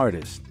with an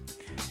artist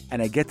and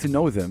I get to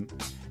know them,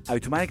 I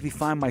automatically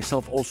find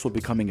myself also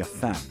becoming a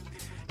fan.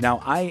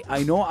 Now,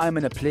 I know I'm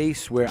in a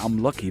place where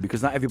I'm lucky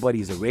because not everybody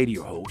is a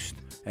radio host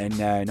and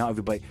not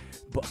everybody,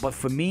 but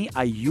for me,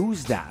 I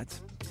use that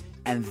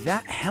and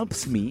that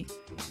helps me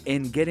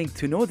in getting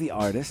to know the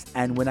artist.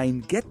 And when I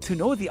get to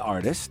know the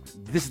artist,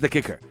 this is the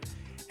kicker.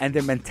 And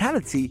their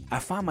mentality, I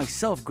find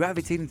myself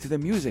gravitating to their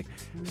music.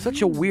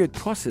 Such a weird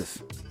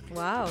process.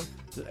 Wow.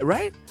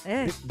 Right?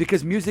 Yeah.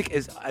 Because music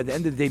is, at the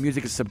end of the day,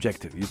 music is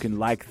subjective. You can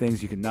like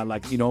things, you can not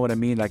like, you know what I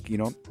mean? Like, you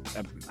know,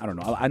 I don't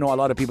know. I know a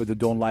lot of people that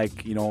don't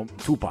like, you know,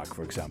 Tupac,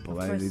 for example.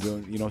 Of course. They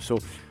don't, you know, so,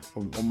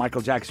 or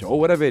Michael Jackson, or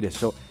whatever it is.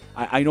 So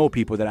I know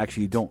people that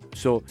actually don't.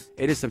 So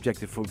it is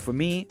subjective. For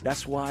me,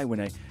 that's why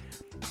when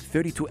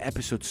 32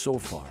 episodes so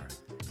far,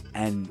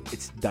 and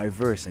it's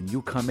diverse, and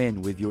you come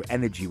in with your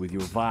energy, with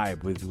your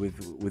vibe, with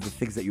the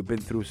things that you've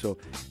been through. So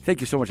thank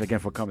you so much again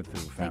for coming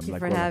through, fam. Thank you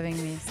Like, for well,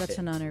 having me. Such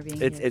an honor being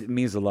here. it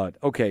means a lot.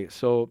 Okay,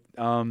 so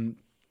I'm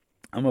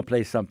gonna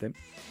play something.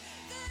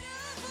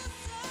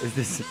 Is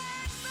this,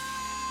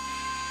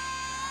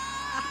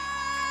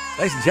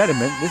 ladies and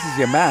gentlemen, this is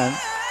your man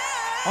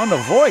on The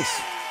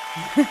Voice.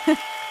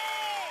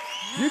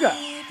 You got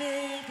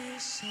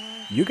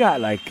You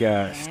got like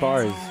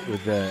stars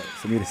with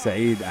Samir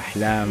Saeed,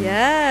 Ahlam,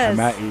 Yes.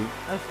 Hamai,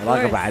 Of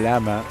Ragab course.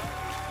 Alama,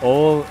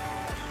 all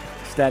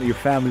your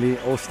family,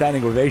 all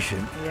standing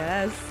ovation.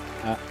 Yes.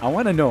 I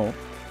want to know,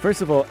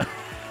 first of all,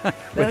 when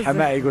That's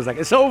Hamai goes like,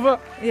 it's over,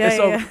 Yeah, it's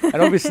over. yeah.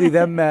 And obviously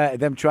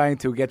them trying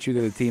to get you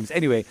to the teams.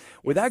 Anyway,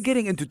 without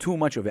getting into too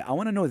much of it, I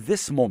want to know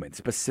this moment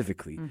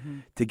specifically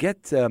to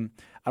get,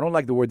 I don't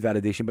like the word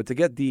validation, but to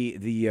get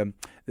the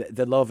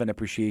love and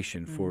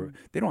appreciation for,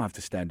 they don't have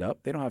to stand up.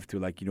 They don't have to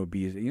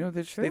be,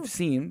 they've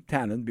seen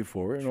talent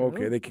before and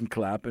okay, they can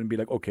clap and be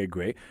like, okay,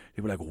 great.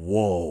 They were like,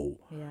 whoa.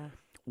 Yeah.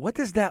 What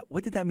did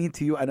that mean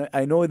to you? And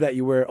I know that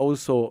you were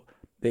also,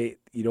 did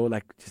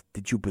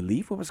you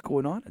believe what was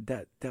going on at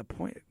that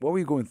point? What were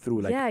you going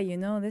through? Yeah,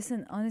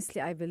 listen, honestly,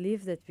 I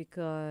believe that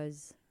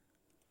because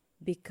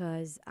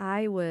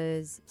I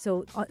was,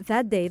 so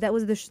that day, that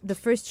was the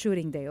first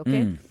shooting day,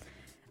 okay?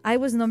 I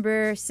was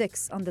number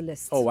 6 on the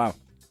list. Oh, wow.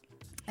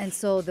 And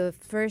so the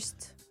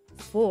first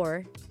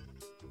 4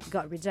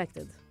 got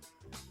rejected.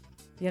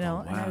 And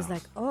I was wow.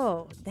 like,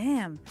 oh,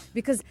 damn.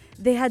 Because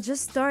they had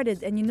just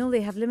started and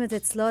they have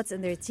limited slots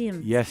in their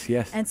team. Yes.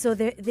 And so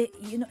they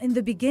in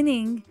the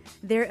beginning,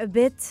 they're a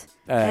bit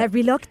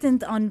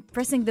reluctant on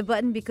pressing the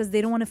button because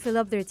they don't want to fill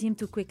up their team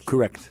too quickly.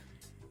 Correct.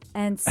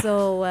 And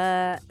so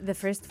the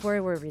first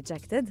 4 were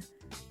rejected.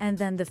 And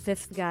then the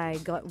 5th guy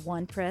got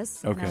 1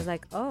 press. And I Okay. was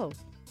like, oh,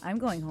 I'm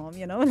going home,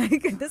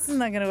 this is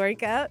not going to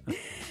work out.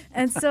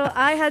 And so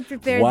I had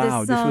prepared Wow,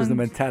 this song. this was the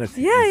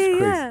mentality. Yeah, It's yeah,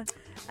 crazy. yeah.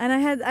 And I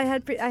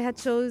had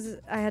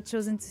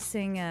chosen to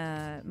sing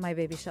 "My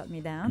Baby Shut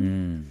Me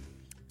Down,"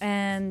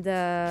 and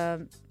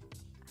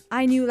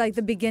I knew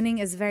the beginning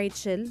is very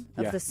chill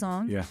of the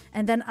song,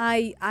 and then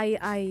I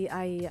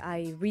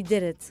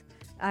redid it.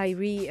 I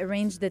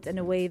rearranged it in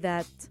a way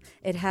that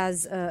it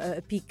has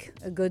a peak,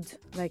 a good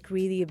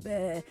really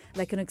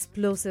an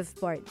explosive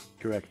part.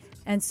 Correct.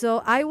 And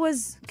so I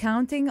was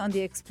counting on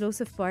the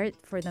explosive part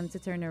for them to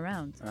turn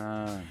around.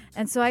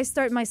 And so I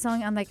start my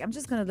song. I'm like, I'm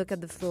just gonna look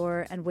at the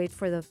floor and wait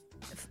for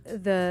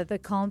the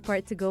calm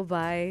part to go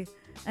by,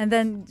 and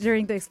then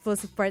during the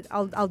explosive part,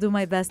 I'll do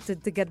my best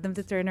to get them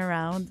to turn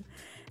around.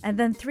 And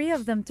then 3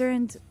 of them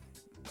turned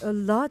a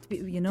lot,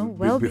 before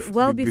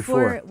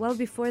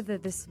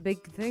this big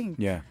thing.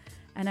 Yeah.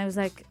 And I was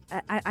like,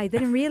 I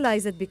didn't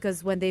realize it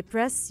because when they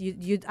press,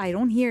 I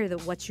don't hear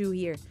what you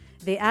hear.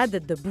 They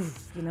added the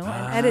boof, and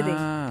editing.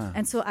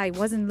 And so I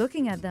wasn't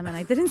looking at them and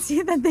I didn't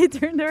see that they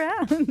turned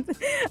around.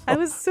 I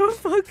was so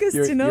focused,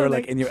 You're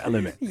in your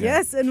element.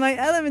 Yes, in my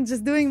element,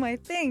 just doing my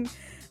thing.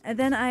 And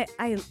then I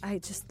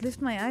just lift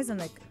my eyes. I'm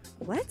like,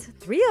 what?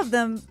 3 of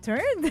them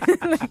turned?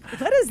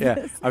 What is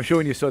this? I'm sure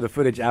when you saw the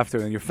footage after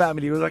and your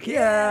family was like,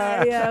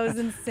 yeah. Yeah, it was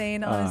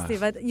insane, honestly.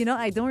 But,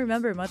 I don't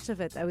remember much of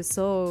it. I was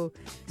so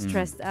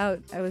stressed out.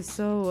 I was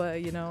so,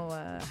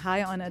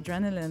 high on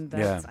adrenaline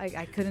that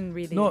I couldn't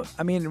really... No,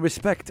 I mean,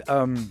 respect.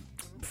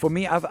 For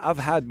me, I've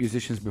had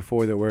musicians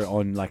before that were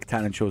on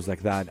talent shows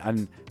like that.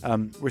 And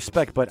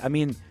respect, but I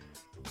mean...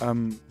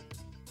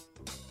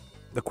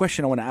 the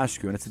question I want to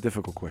ask you, and it's a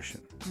difficult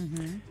question,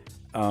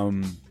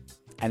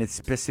 and it's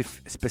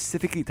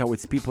specifically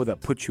towards people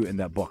that put you in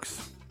that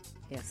box.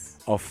 Yes.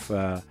 Of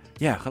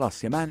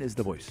خلاص, Yamane is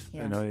the voice.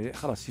 Yeah.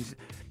 خلاص,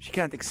 she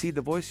can't exceed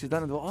the voice. She's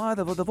done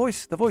the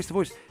voice.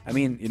 I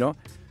mean,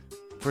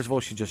 first of all,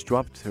 she just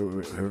dropped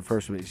her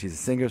first. She's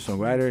a singer,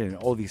 songwriter, and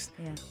all these.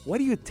 Yeah. What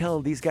do you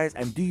tell these guys,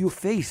 and do you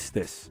face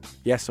this?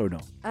 Yes or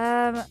no?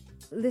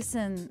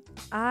 Listen,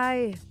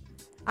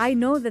 I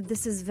know that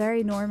this is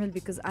very normal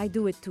because I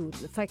do it too.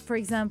 For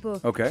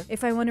example, Okay.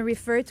 if I want to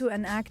refer to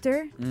an actor,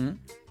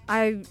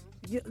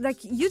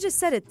 you just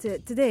said it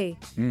today.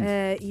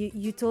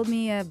 You told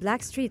me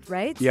Blackstreet,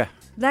 right? Yeah.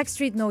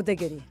 Blackstreet, No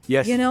Diggity.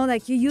 Yes.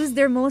 You use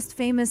their most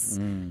famous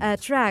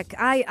track.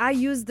 I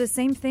use the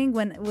same thing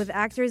with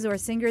actors or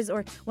singers,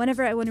 or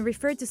whenever I want to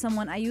refer to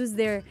someone, I use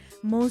their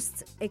most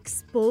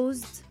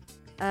exposed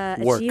Work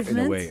in a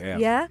achievement. way,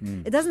 yeah.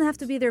 It doesn't have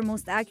to be their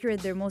most accurate,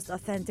 their most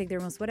authentic,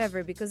 their most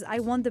whatever, because I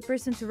want the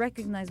person to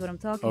recognize what I'm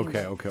talking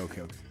about.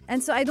 Okay.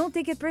 And so I don't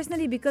take it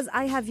personally because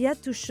I have yet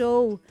to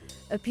show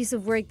a piece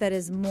of work that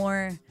is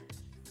more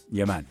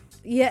Yamane.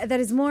 that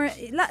is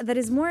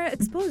more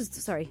exposed.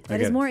 Sorry, that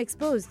is it. more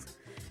exposed.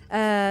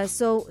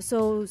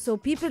 So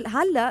people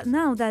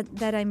now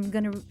that I'm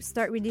gonna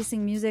start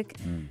releasing music,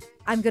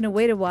 I'm gonna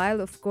wait a while,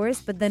 of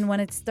course. But then when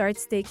it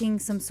starts taking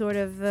some sort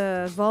of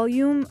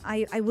volume,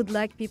 I would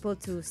like people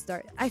to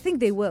start. I think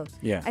they will.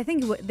 Yeah. I think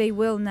they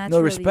will naturally.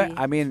 No respect.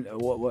 I mean,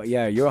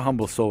 you're a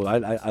humble soul.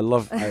 I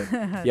love.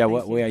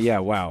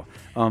 Wow.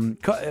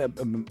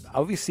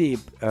 Obviously,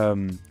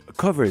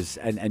 covers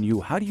and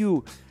you. How do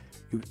you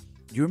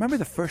remember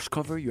the first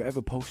cover you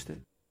ever posted?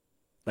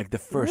 Like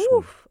the first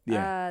one.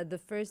 Yeah. The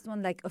first one,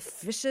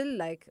 official,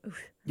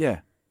 Yeah.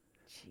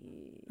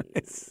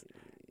 Jeez.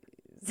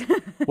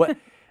 What?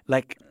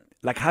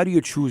 How do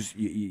you choose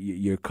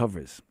your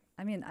covers?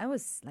 I mean, I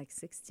was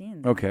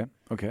 16. Okay.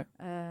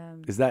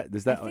 Is that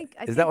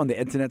I think- on the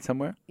internet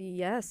somewhere?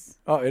 Yes,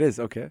 Oh, it is.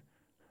 Okay.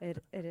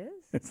 it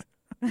is.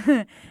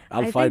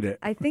 I'll find it.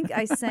 I think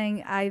I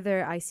sang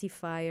either "I See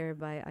Fire"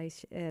 by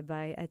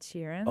Ed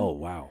Sheeran. Oh,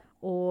 wow.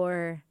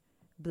 Or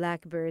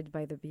 "Blackbird"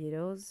 by the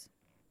Beatles.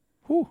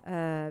 Whew.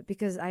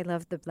 Because I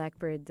love the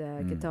Blackbird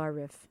guitar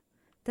riff.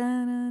 You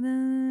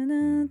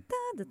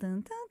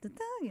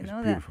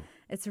know that beautiful.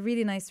 it's a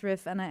really nice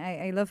riff, and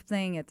I love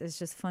playing it. It's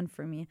just fun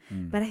for me.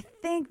 But I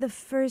think the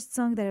first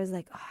song that I was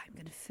like, oh, I'm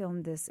gonna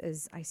film this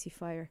is "I See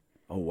Fire."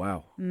 Oh,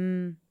 wow.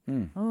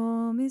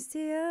 Oh,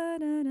 Misty,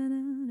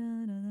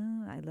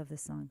 I love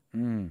this song.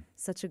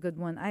 Such a good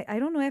one. I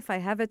don't know if I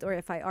have it or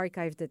if I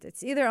archived it.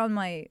 It's either on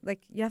my,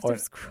 like, you have to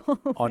scroll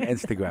on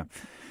Instagram.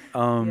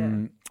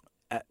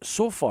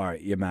 So far,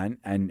 Yaman,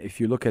 and if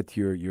you look at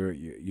your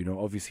you know,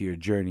 obviously your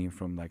journey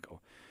from like,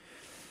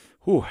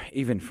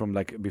 even from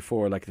like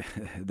before, like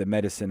the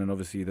medicine and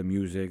obviously the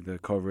music, the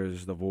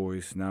covers, the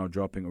voice, now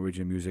dropping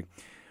original music.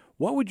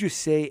 What would you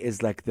say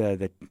is like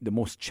the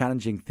most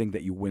challenging thing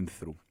that you went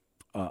through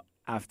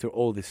after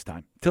all this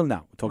time till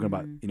now? Talking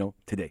about, you know,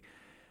 today.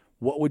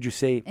 What would you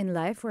say in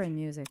life or in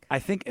music? I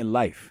think in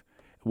life.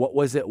 What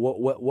was it? What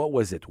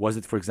was it? Was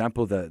it, for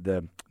example,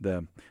 the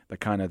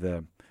kind of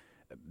the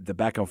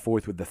back and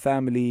forth with the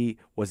family?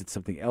 Was it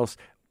something else?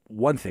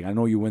 One thing, I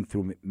know you went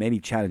through many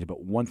challenges,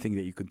 but one thing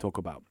that you can talk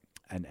about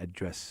and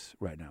address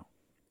right now.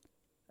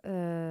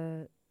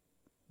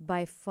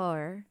 By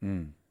far,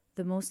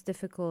 the most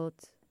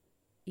difficult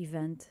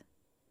event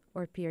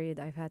or period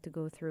I've had to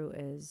go through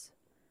is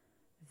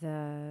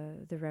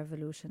the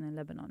revolution in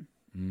Lebanon.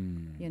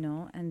 You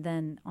know, and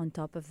then on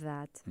top of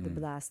that, the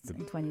blasts in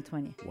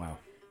 2020. Wow.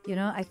 You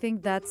know, I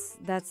think that's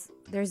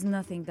there's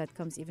nothing that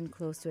comes even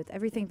close to it.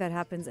 Everything that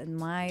happens in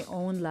my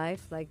own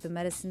life, like the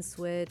medicine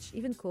switch,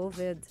 even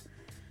COVID,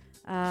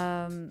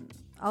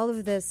 all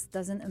of this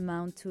doesn't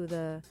amount to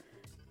the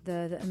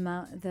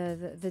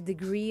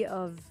degree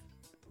of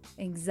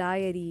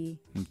anxiety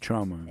and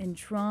trauma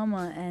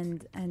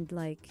and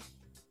like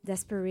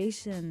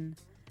desperation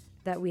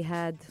that we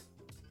had.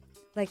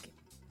 Like,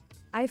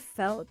 I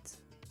felt,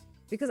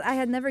 because I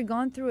had never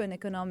gone through an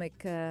economic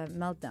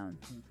meltdown.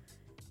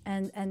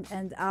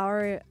 And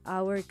our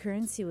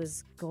currency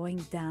was going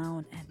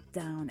down and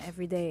down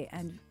every day,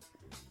 and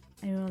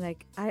you know,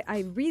 like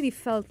I really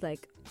felt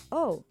like,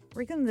 oh,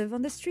 we're gonna live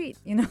on the street,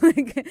 you know,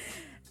 like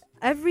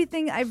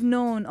everything I've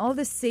known, all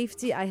the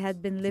safety I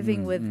had been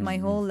living with my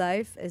whole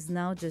life is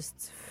now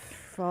just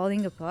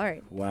falling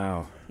apart.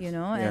 Wow. You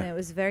know, and it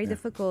was very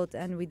difficult,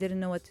 and we didn't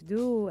know what to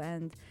do,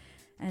 and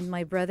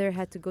my brother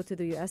had to go to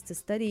the US to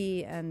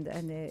study, and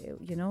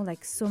you know,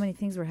 like so many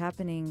things were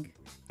happening,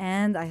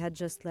 and I had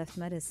just left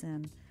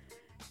medicine,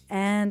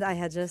 and I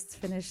had just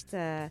finished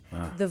The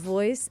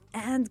Voice,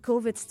 and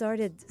COVID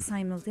started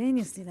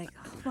simultaneously. Like,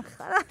 oh my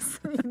God,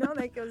 you know,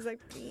 like it was like,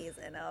 please,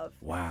 enough.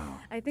 Wow.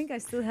 I think I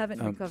still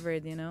haven't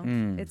recovered. You know,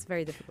 it's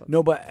very difficult.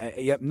 No, but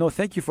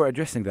thank you for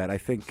addressing that. I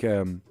think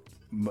I'm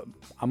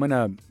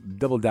gonna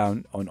double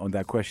down on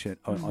that question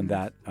on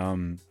that.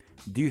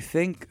 Do you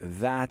think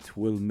that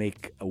will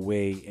make a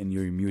way in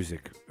your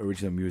music,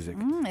 original music?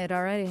 It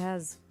already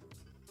has.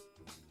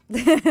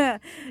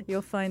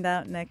 You'll find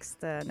out next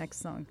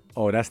song.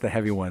 Oh, that's the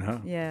heavy one,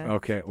 huh? Yeah.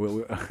 Okay.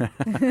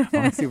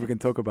 I'll see if we can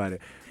talk about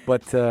it.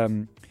 But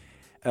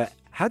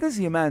how does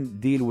Yaman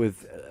deal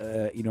with,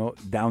 you know,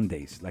 down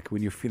days? Like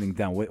when you're feeling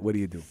down, what do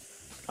you do?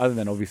 Other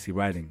than obviously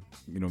writing,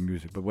 you know,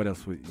 music. But what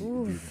else would you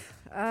do?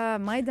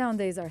 My down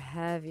days are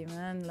heavy,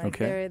 man. Like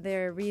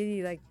they're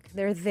really like,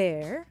 they're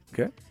there.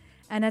 Okay.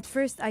 And at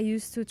first, I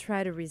used to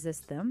try to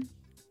resist them.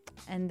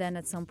 And then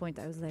at some point,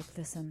 I was like,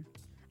 listen,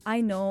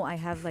 I know I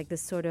have like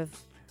this sort of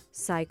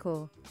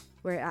cycle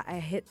where I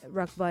hit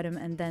rock bottom,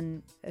 and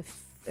then a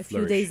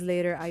few days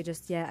later, I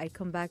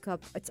come back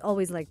up. It's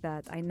always like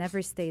that. I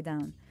never stay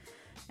down.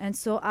 And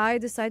so I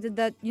decided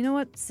that, you know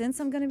what, since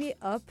I'm going to be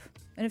up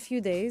in a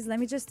few days, let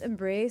me just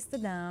embrace the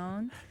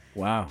down.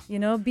 Wow. You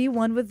know, be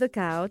one with the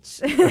couch.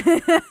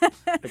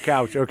 The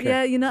couch, okay.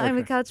 Yeah, you know, I'm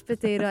a couch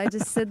potato. I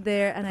just sit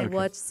there and I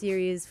watch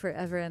series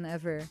forever and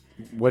ever.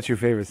 What's your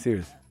favorite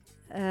series?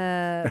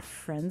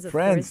 Friends, of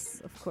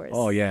course.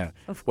 Oh, yeah.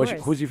 Of course.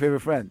 Who's your favorite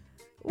friend?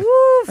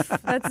 Oof,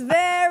 that's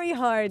very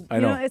hard. I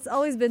know. It's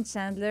always been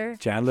Chandler.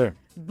 Okay.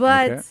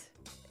 But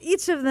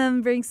each of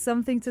them brings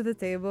something to the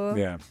table.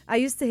 Yeah. I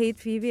used to hate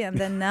Phoebe, and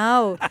then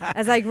now,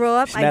 as I grow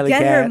up, Smelly I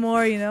get cat. her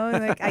more, you know?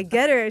 Like, I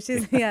get her.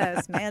 She's,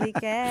 smelly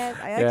cat.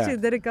 I actually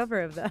did a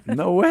cover of that.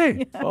 No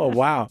way. Yeah. Oh,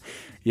 wow.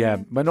 Yeah.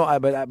 But no,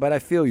 but I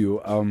feel you.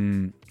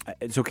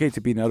 It's okay to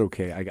be not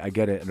okay. I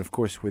get it. And of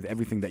course, with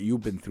everything that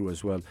you've been through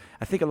as well,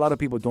 I think a lot of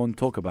people don't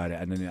talk about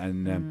it.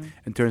 And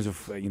in terms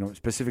of, you know,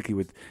 specifically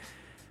with,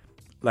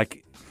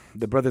 like,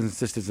 the brothers and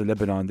sisters in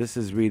Lebanon, this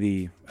is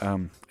really,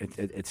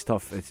 it's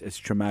tough. It's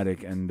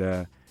traumatic.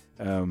 And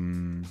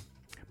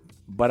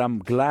but I'm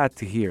glad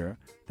to hear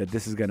that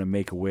this is going to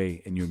make a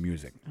way in your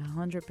music.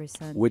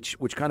 100%.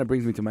 Which kind of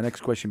brings me to my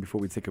next question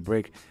before we take a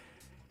break.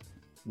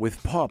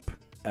 With pop,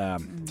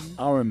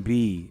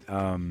 R&B,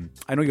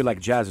 I know you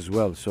like jazz as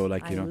well. So,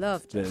 like, you know,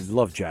 love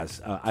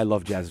jazz. I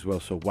love jazz as well.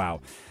 So,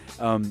 wow.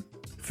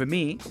 For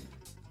me,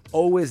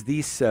 always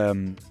these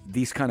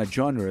kind of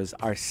genres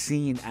are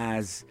seen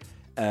as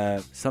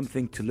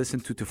something to listen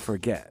to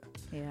forget.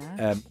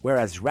 Yeah.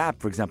 Whereas rap,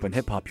 for example, in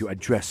hip hop, you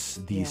address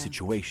the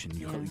situation,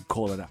 you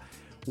call it out.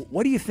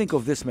 What do you think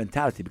of this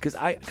mentality? Because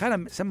I kind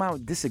of somehow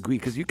disagree.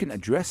 Because you can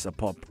address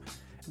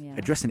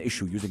address an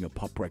issue using a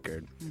pop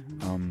record.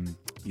 And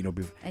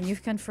you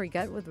can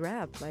forget with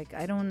rap. Like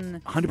I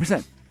don't.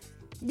 100%.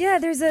 Yeah,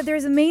 there's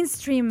a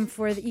mainstream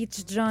for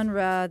each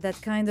genre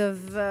that kind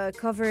of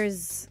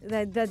covers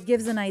that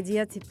gives an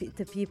idea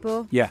to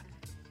people. Yeah.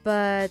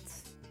 But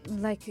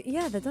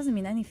that doesn't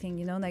mean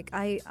anything, like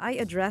I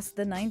addressed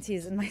the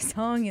 90s in my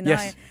song,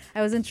 Yes.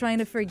 I wasn't trying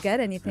to forget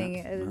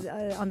anything.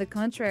 On the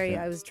contrary,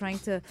 I was trying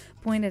to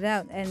point it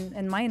out,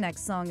 and my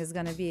next song is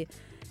going to be,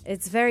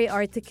 it's very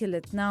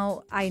articulate.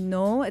 Now I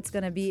know it's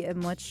going to be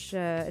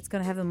it's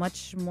going to have a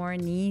much more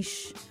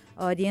niche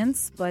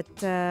audience,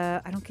 but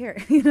I don't care.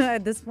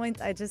 At this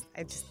point I just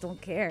don't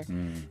care,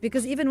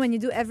 because even when you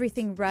do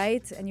everything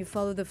right and you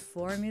follow the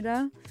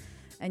formula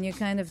and you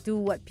kind of do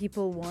what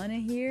people want to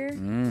hear,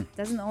 it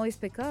doesn't always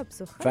pick up.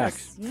 So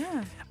facts.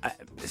 Yeah.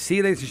 See,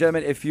 ladies and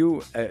gentlemen, if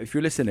you're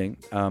listening,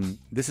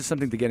 this is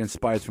something to get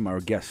inspired from our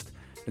guest.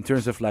 In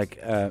terms of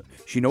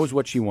she knows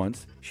what she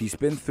wants. She's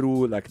been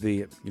through a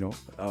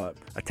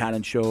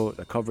talent show,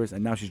 the covers,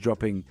 and now she's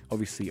dropping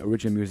obviously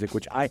original music,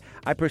 which I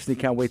personally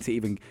can't wait to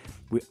even.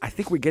 I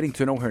think we're getting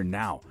to know her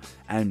now,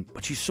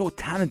 but she's so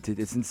talented.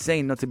 It's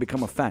insane not to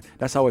become a fan.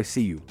 That's how I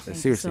see you. Thank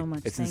Seriously, you so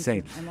much. it's Thank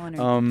insane. You. I'm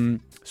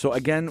honored. So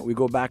again, we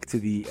go back to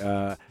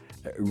the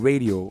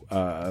radio,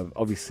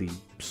 obviously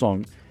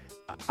song.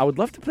 I would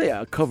love to play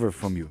a cover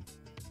from you.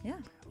 Yeah.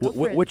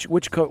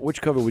 Which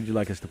cover would you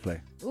like us to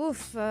play?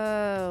 Oof,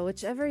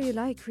 whichever you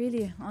like,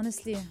 really,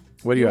 honestly.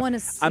 What do you want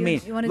to?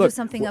 You want to do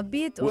something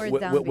upbeat or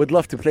downbeat? We'd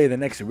love to play the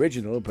next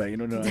original, but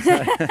no. Don't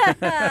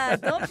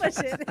push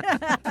it.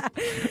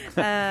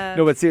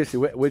 No, but seriously,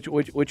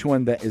 which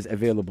one that is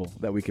available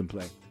that we can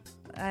play?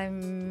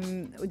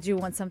 Do you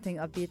want something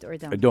upbeat or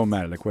downbeat? It don't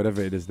matter,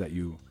 whatever it is that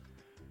you.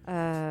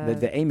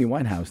 The Amy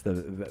Winehouse,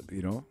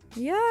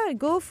 Yeah,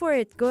 go for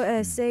it.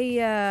 Go say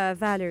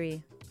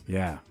Valerie.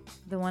 Yeah.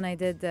 The one I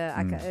did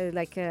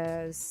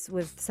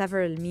with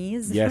several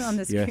me's on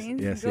the screen.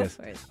 Yes.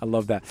 For it. I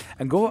love that.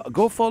 And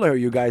go follow her,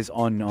 you guys,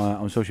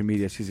 on social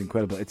media. She's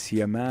incredible. It's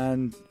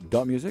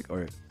Yamane.music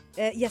or?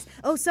 Yes.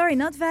 Oh, sorry,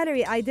 not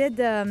Valerie. I did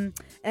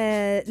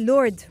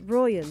Lord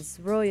Royals.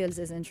 Royals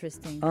is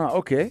interesting.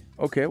 Okay.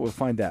 We'll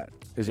find that.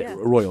 Is it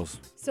Royals?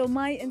 So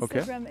my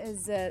Instagram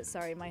is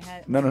sorry, my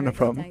head. No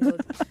problem.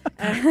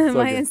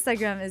 My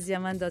Instagram is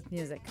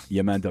yaman.music.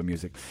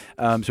 Yaman.music.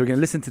 So we're gonna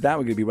listen to that.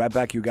 We're gonna be right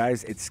back, you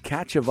guys. It's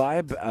Catch a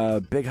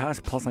Vibe, Big House,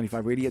 Pulse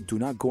 95 Radio. Do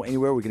not go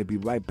anywhere. We're gonna be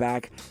right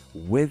back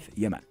with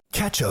Yaman.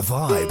 Catch a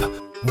Vibe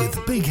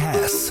with Big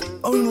Hass,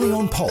 only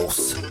on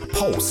Pulse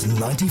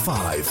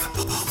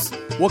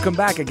 95. Welcome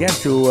back again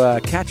to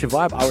Catch a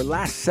Vibe, our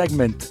last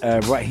segment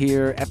right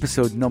here,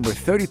 episode number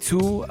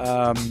 32.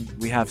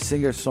 We have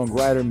singer,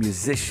 songwriter,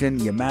 musician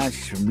Yamane.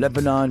 She's from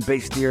Lebanon,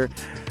 based here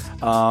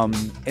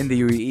in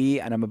the UAE,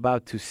 and I'm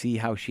about to see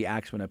how she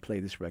acts when I play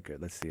this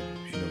record. Let's see if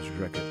she knows this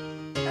record.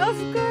 Of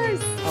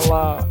course.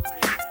 Allah.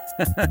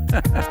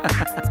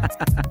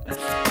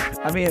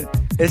 I mean,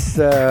 it's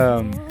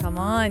come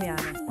on,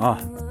 Yanni.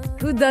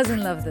 Who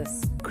doesn't love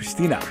this?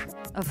 Christina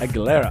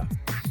Aguilera.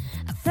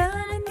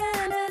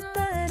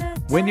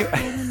 When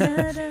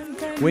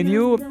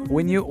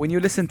you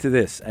listen to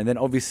this, and then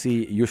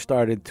obviously you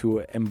started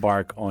to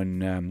embark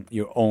on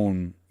your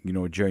own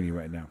journey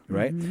right now,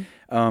 right?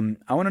 Mm-hmm.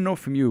 I want to know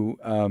from you,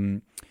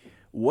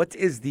 what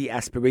is the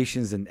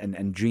aspirations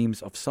and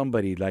dreams of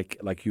somebody like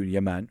you,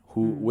 Yamane,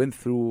 who went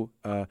through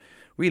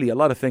really a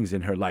lot of things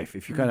in her life?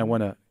 If you kind of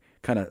want to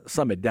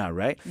sum it down,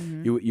 right?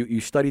 Mm-hmm.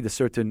 You studied a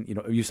certain,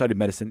 you studied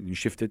medicine, and you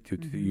shifted to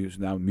use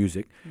now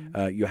music.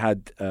 Mm-hmm. You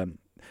had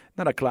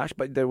not a clash,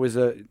 but there was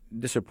a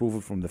disapproval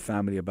from the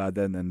family about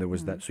that, and there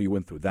was that. So you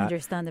went through that.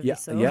 Understandably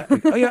so. Yeah,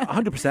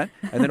 100%.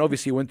 And then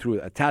obviously you went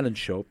through a talent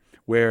show,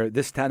 where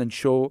this talent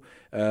show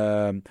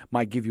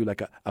might give you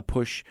a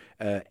push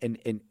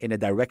in a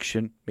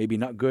direction, maybe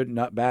not good,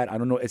 not bad. I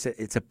don't know. It's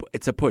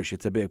a push.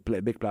 It's a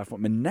big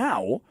platform. And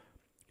now,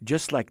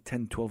 just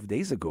 10, 12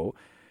 days ago,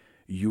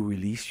 you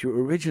released your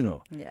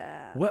original.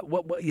 Yeah.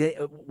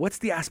 What's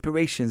the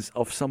aspirations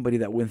of somebody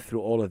that went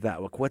through all of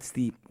that? What's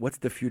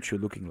the future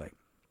looking like?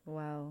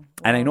 Wow.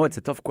 And I know it's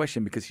a tough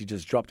question because she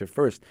just dropped her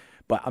first,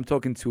 but I'm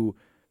talking to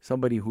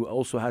somebody who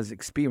also has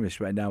experience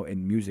right now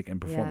in music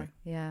and performing.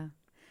 Yeah.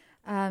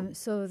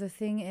 So the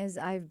thing is,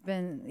 I've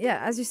been,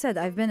 as you said,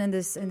 I've been in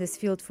this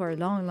field for a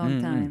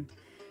long time.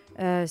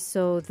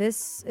 So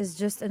this is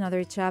just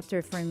another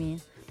chapter for me.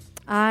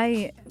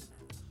 I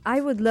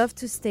would love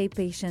to stay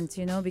patient,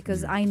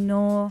 because I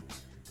know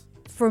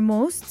for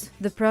most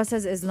the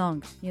process is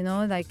long,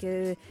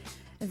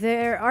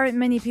 there aren't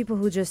many people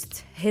who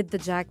just hit the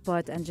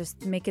jackpot and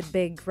just make it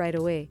big right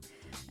away.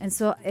 And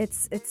so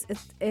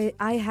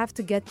I have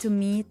to get to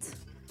meet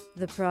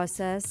the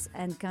process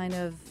and kind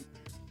of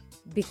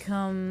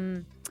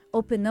become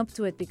open up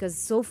to it, because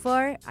so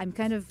far I'm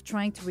kind of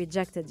trying to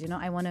reject it.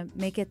 I want to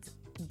make it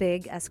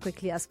big as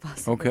quickly as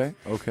possible. Okay.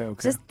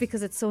 Just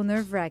because it's so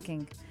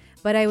nerve-wracking.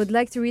 But I would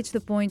like to reach the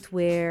point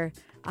where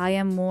I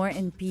am more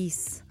in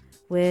peace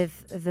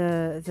with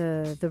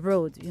the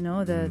road,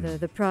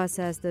 the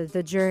process,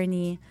 the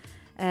journey.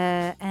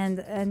 And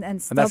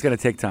that's going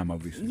to take time,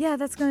 obviously. Yeah,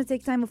 that's going to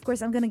take time. Of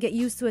course, I'm going to get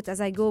used to it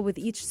as I go. With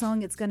each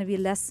song, it's going to be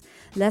less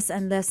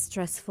and less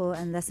stressful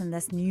and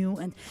less new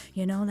and,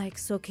 like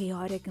so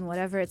chaotic and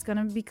whatever. It's going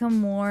to become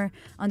more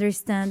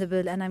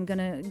understandable, and I'm going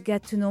to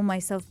get to know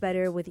myself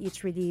better with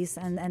each release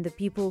and the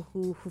people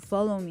who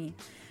follow me.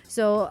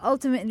 So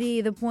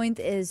ultimately, the point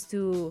is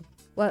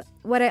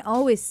what I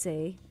always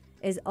say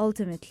is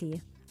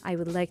ultimately, I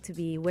would like to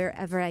be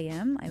wherever I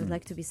am. I would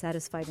like to be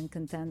satisfied and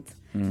content,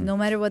 no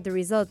matter what the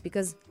result.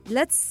 Because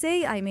let's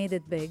say I made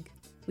it big.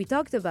 We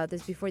talked about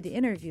this before the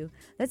interview.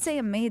 Let's say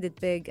I made it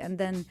big, and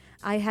then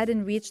I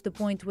hadn't reached the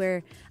point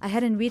where I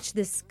hadn't reached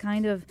this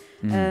kind of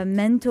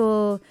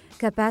mental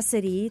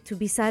capacity to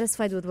be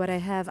satisfied with what I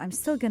have. I'm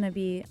still going to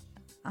be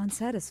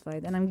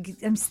unsatisfied, and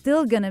I'm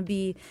still gonna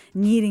be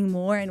needing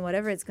more, and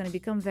whatever, it's gonna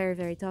become very,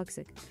 very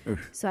toxic.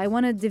 So I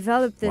want to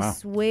develop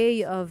this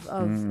way of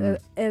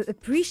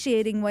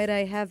appreciating what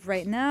I have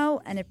right now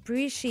and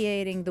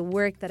appreciating the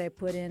work that I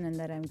put in and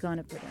that I'm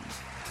gonna put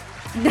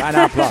in. Round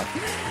of applause.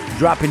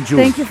 Dropping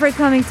jewels. Thank you for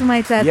coming to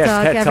my TED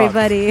Talk, TED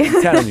everybody.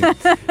 Talk. I'm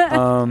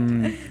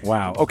telling you.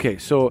 Wow. Okay,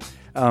 so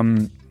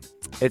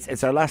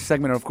it's our last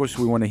segment. Of course,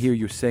 we want to hear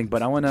you sing,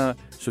 but I want to.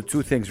 So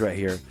two things right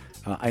here.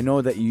 I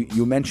know that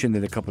you mentioned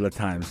it a couple of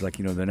times, like,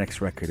 the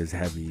next record is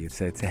heavy.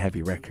 It's a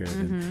heavy record.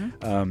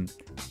 And,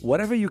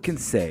 whatever you can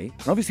say,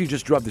 and obviously you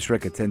just dropped this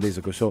record 10 days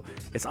ago, so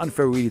it's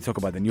unfair really to talk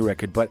about the new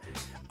record, but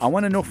I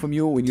want to know from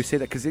you when you say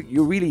that, because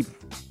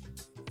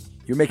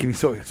you're making me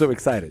so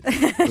excited.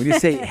 When you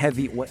say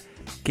heavy,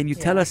 can you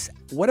tell us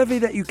whatever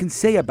that you can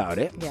say about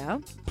it? Yeah.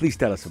 Please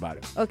tell us about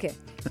it. Okay.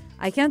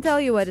 I can't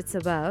tell you what it's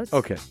about.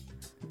 Okay.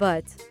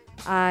 But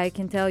I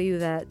can tell you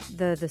that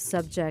the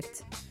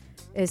subject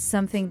is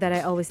something that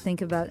I always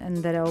think about and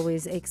that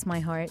always aches my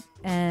heart.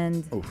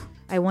 And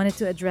I wanted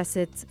to address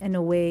it in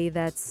a way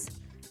that's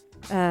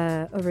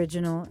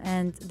original.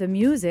 And the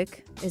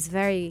music is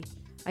I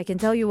can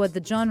tell you what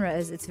the genre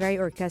is. It's very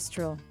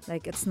orchestral.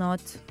 Like, it's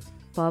not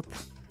pop.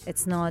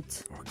 It's not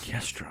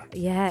orchestra.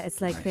 Yeah,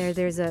 it's like nice.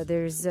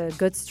 There's a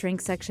good string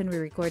section. We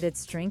recorded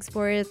strings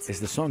for it.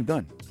 Is the song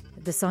done?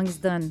 The song is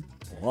done.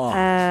 Wow.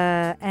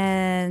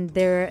 And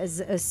there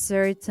is a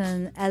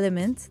certain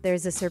element.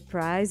 There's a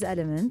surprise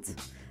element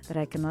that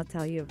I cannot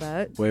tell you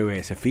about. Wait,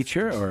 it's a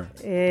feature or?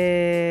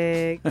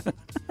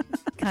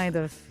 Kind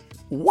of.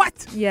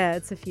 What? Yeah,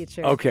 it's a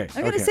feature. Okay.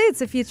 I'm going to say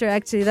it's a feature,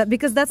 actually,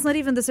 because that's not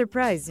even the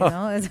surprise,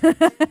 know?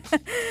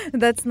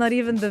 That's not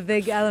even the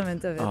big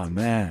element of it. Oh,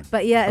 man.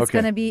 But yeah, it's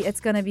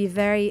gonna be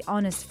very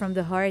honest from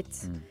the heart.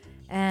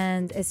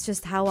 And it's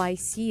just how I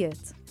see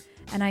it.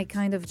 And I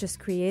kind of just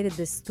created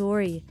this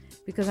story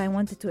because I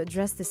wanted to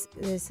address this.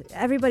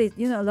 Everybody,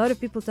 a lot of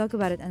people talk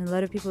about it and a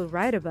lot of people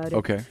write about it.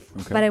 Okay.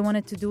 But I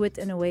wanted to do it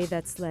in a way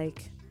that's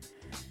like...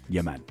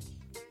 Yamane.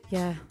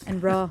 Yeah,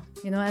 and raw,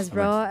 as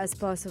raw as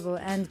possible,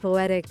 and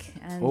poetic.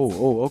 And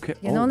okay.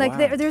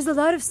 There's a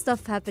lot of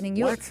stuff happening.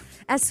 What?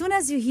 As soon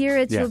as you hear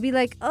it, you'll be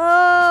like,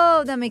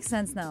 oh, that makes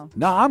sense now.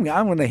 No, I'm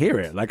gonna hear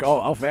it. Like,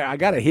 I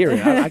gotta hear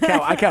it.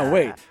 I can't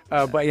wait.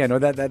 But yeah, no,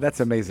 that's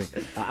amazing.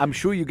 I'm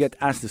sure you get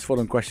asked this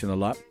following question a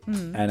lot,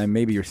 and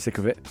maybe you're sick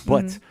of it.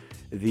 But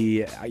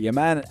the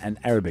Yamane and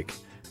Arabic.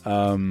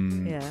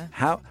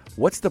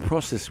 What's the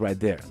process right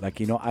there?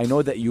 Like, I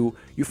know that you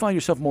find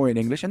yourself more in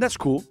English, and that's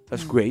cool.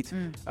 That's great.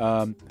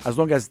 As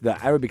long as the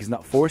Arabic is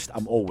not forced,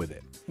 I'm all with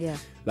it. Yeah.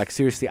 Like,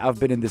 seriously, I've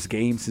been in this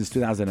game since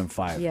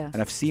 2005. Yeah.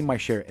 And I've seen my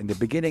share. In the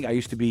beginning, I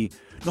used to be,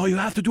 no, you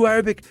have to do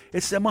Arabic.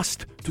 It's a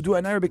must to do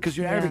an Arabic because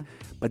you're Arabic.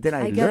 But then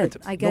I learned.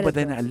 I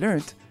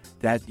learned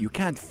that you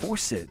can't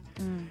force it.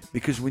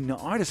 Because when the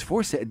artist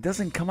force it, it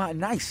doesn't come out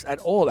nice at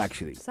all,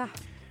 actually. صح.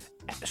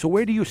 So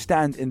where do you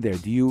stand in there?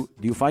 Do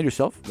you find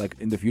yourself, like,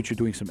 in the future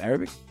doing some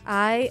Arabic?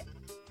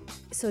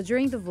 So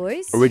during The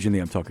Voice... Originally,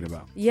 I'm talking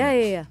about.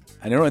 Yeah.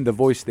 And I know in The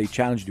Voice, they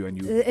challenged you and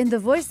you... In The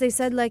Voice, they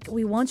said, like,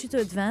 we want you to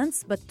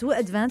advance, but to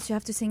advance, you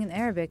have to sing in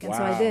Arabic. And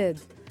so I did.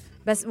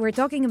 But we're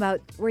talking about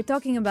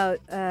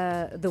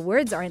the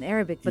words are in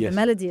Arabic, but the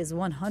melody is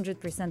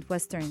 100%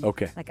 Western.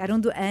 Okay. Like, I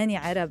don't do any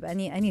Arab,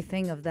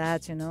 anything of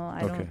that,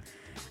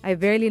 I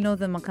barely know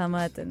the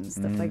maqamat and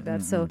stuff like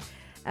that. So...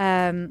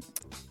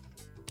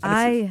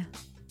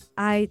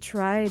 I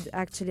tried,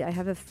 actually. I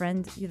have a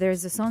friend.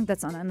 There's a song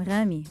that's on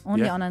Anghami,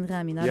 only on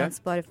Anghami, not on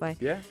Spotify.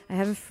 Yeah. I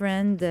have a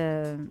friend.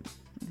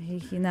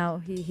 He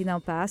now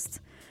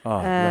passed.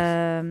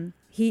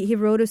 He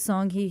wrote a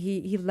song.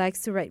 He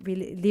likes to write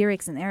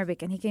lyrics in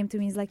Arabic, and he came to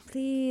me. He's like,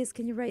 "Please,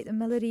 can you write a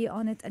melody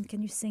on it, and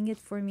can you sing it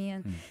for me?"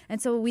 And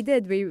so we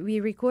did. We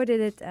recorded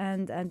it,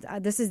 and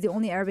this is the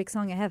only Arabic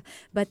song I have.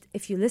 But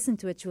if you listen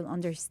to it, you'll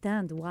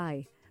understand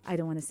why I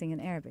don't want to sing in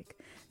Arabic.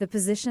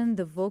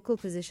 The vocal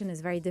position is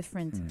very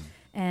different.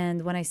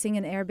 And when I sing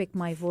in Arabic,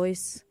 my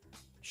voice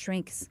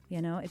shrinks.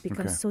 It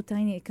becomes Okay. so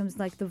tiny. It becomes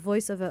like the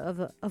voice of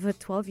a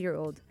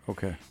 12-year-old.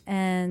 Okay.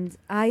 And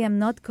I am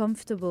not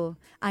comfortable.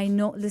 I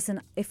know.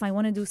 Listen, if I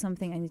want to do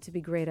something, I need to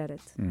be great at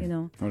it.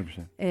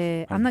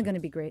 100%. I'm not going to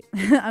be great.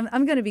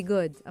 I'm going to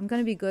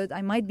be good.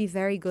 I might be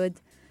very good,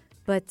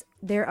 but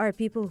there are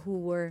people who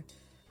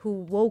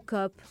woke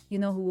up,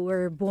 who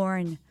were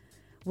born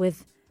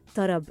with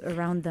tarab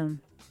around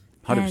them.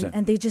 100%.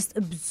 And they just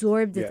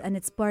absorbed it, Yeah. and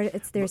it's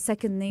their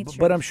second nature.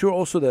 But I'm sure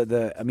also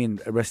that I mean,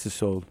 rest his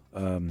soul,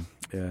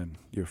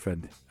 your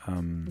friend.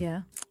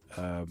 Yeah.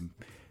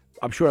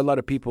 I'm sure a lot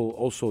of people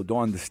also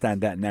don't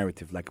understand that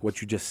narrative, like what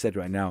you just said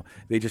right now.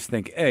 They just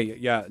think, hey,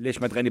 yeah,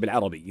 ليش ما تغني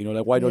بالعربي?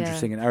 Like, why don't you Yeah.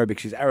 sing in Arabic?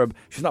 She's Arab.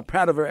 She's not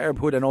proud of her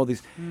Arabhood and all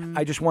these.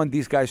 I just want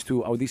these guys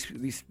to, or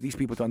these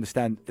people to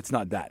understand it's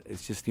not that.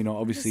 It's just,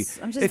 obviously,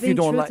 I'm just if you being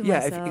don't true like, to yeah,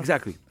 myself.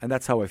 exactly, and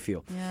that's how I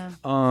feel. Yeah.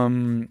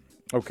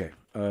 Okay.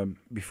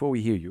 Before we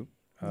hear you,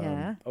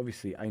 Yeah.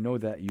 obviously, I know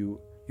that you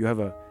have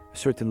a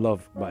certain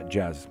love about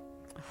jazz.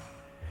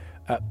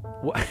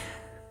 What?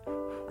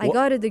 I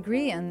got a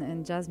degree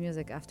in jazz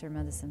music after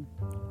medicine.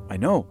 I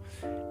know.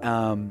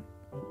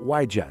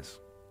 Why jazz?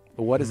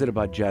 What is it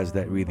about jazz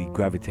that really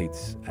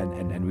gravitates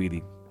and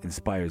really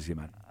inspires you,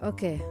 man?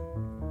 Okay.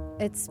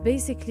 It's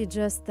basically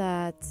just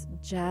that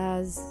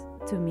jazz,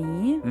 to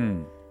me,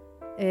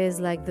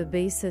 is like the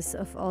basis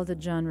of all the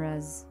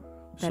genres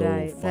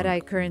that I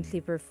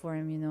currently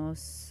perform,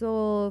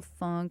 soul,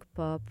 funk,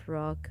 pop,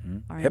 rock,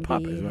 R&B,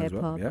 Hip-hop as well,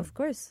 hip-hop, yeah. of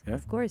course, Yeah.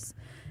 of course.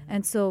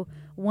 And so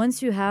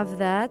once you have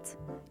that,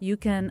 you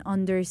can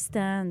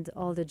understand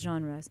all the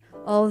genres.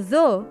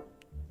 Although,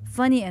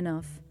 funny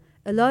enough,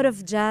 a lot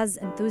of jazz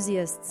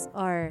enthusiasts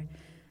are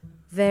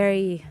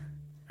very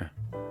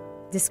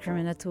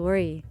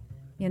discriminatory.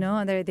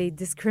 They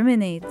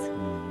discriminate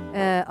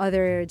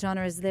other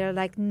genres. They're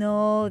like,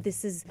 no,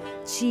 this is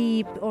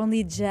cheap,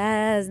 only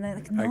jazz. And I'm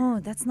like, no,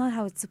 that's not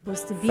how it's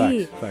supposed to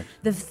be. Facts.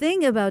 The thing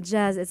about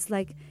jazz, it's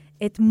like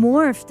it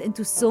morphed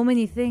into so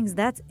many things.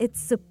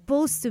 It's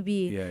supposed to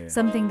be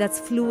something that's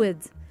fluid.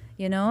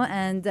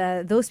 And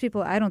those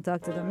people, I don't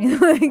talk to them.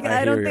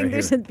 I don't think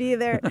they should be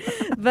there.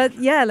 But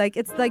yeah, like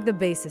it's like the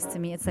basis to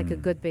me. It's like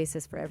a good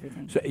basis for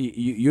everything. So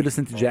you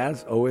listen to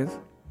jazz always?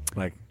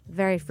 Like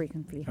Very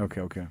frequently.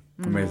 Okay.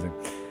 Amazing.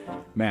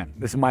 Man,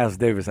 this is Miles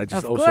Davis. I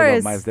just Of also course.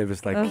 love Miles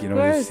Davis. Like, Of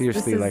course.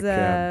 seriously, this like.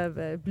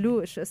 is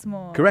blue,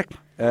 small. Correct.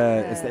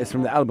 It's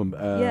from the album.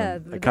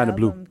 Kind of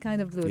Blue.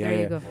 Kind of blue. Yeah, There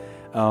yeah. you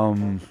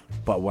go.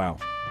 But wow.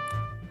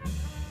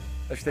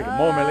 Let's take a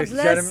moment, ladies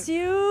and Bless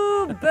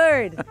gentlemen. you,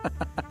 bird.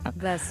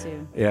 Bless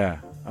you. Yeah.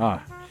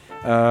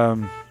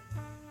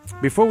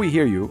 Before we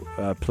hear you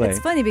play. It's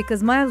funny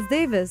because Miles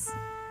Davis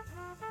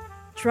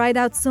tried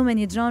out so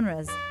many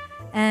genres,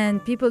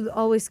 and people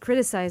always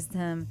criticized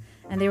him.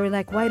 And they were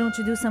like, why don't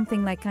you do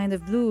something like Kind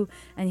of Blue?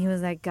 And he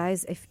was like,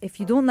 guys, if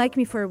you don't like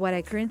me for what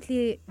I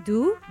currently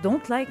do,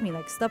 don't like me.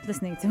 Like, stop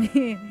listening to me.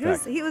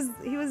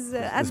 he was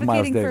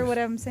advocating for Davis. what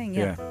I'm saying.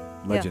 Yeah.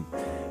 Legend.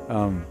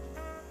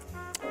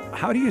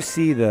 How do you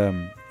see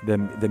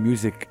the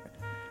music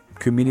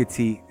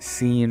community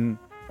scene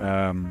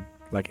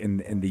like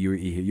in the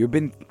UAE here? You've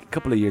been a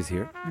couple of years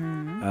here,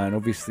 and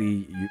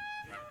obviously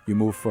you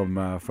moved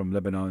from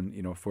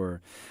Lebanon,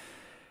 for.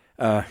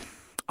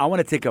 I want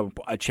to take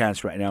a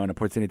chance right now, an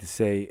opportunity to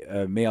say,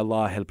 may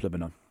Allah help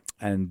Lebanon,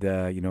 and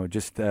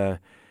just the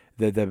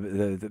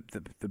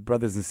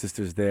brothers and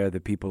sisters there.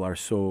 The people are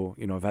so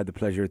I've had the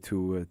pleasure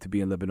to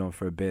be in Lebanon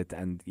for a bit,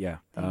 and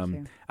Thank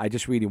you. I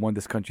just really want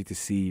this country to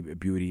see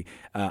beauty.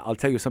 I'll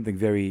tell you something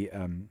very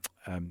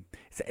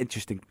it's an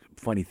interesting,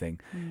 funny thing.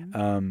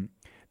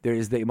 There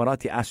is the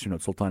Emirati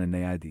astronaut Sultan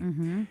al-Nayadi.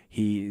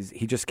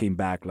 He just came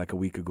back like a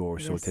week ago or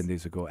so, 10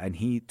 days ago, and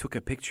he took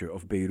a picture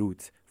of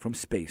Beirut from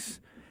space.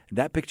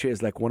 That picture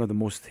is like one of the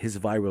most his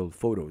viral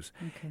photos.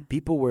 Okay.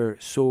 People were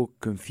so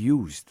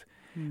confused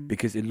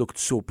because it looked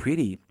so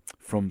pretty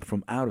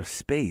from outer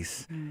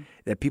space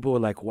that people were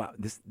like, wow,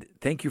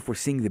 thank you for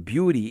seeing the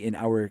beauty in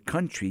our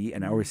country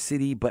and our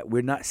city, but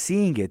we're not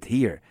seeing it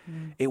here.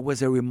 It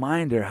was a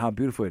reminder how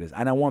beautiful it is.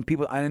 And I want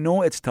people, I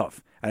know it's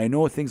tough and I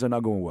know things are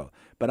not going well,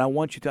 but I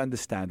want you to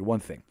understand one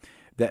thing,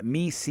 that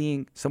me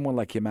seeing someone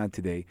like Yamane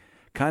today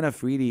kind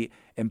of really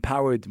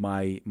empowered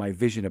my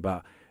vision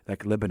about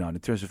like Lebanon,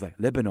 in terms of like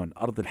Lebanon,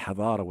 أرض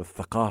الحضارة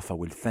والثقافة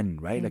والفن,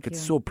 right? Like it's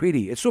so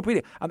pretty. It's so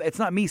pretty. It's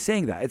not me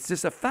saying that. It's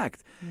just a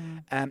fact.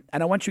 And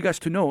I want you guys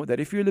to know that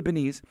if you're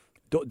Lebanese,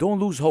 don't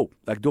lose hope.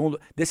 Like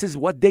this is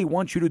what they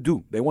want you to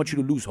do. They want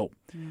you to lose hope,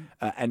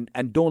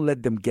 and don't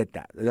let them get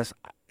that. That's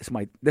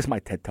my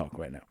TED talk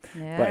right now.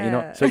 Yeah.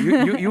 But so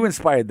you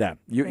inspired that.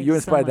 You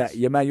inspired so that.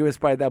 Yeah, man. You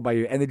inspired that by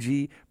your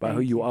energy, by who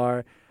you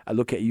are. I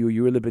look at you.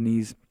 You're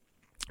Lebanese.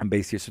 I'm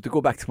based here. So to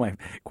go back to my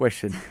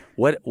question,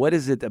 what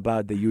is it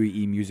about the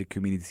UAE music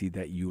community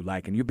that you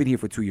like? And you've been here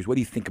for 2 years. What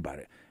do you think about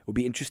it? It would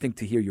be interesting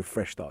to hear your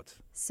fresh thoughts.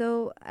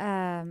 So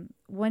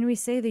when we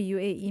say the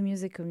UAE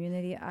music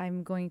community,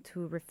 I'm going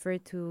to refer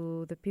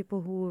to the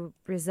people who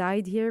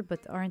reside here but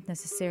aren't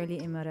necessarily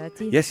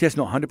Emirati. Yes,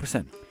 no,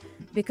 100%.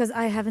 Because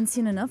I haven't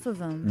seen enough of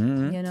them.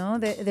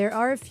 There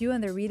are a few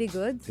and they're really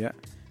good. Yeah.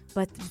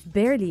 but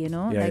barely, you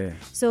know. Yeah.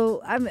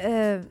 So I'm.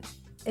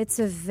 It's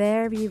a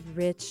very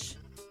rich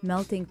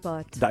melting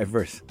pot.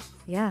 Diverse.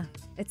 Yeah,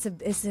 it's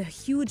a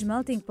huge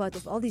melting pot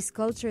of all these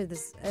cultures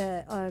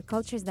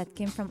that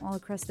came from all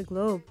across the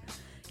globe.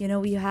 You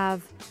know, you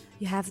have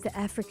the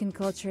African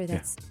culture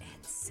that's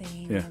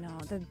insane. Yeah. You know,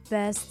 the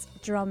best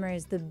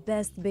drummers, the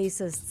best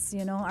bassists,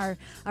 you know,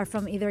 are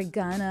from either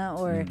Ghana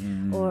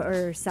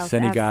or South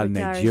Senegal, Africa.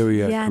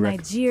 Nigeria. Yeah,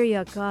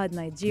 correct.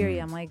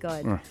 Nigeria, my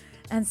God.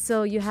 And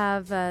so you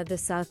have the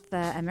South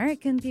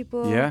American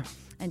people. Yeah.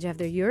 And you have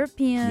the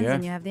Europeans,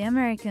 and you have the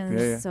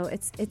Americans. Yeah. So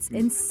it's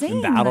insane.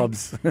 And the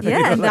Arabs.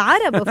 Yeah, and the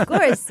Arab, of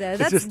course.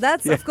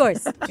 That's of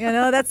course. You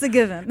know, that's a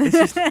given. It's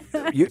just,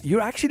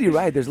 you're actually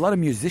right. There's a lot of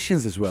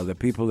musicians as well. The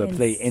people that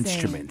play Insane.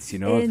 instruments, you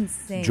know,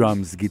 Insane.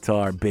 drums,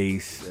 guitar,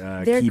 bass,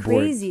 They're keyboard.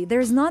 crazy.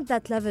 There's not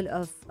that level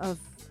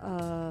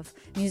of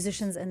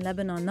musicians in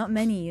Lebanon. Not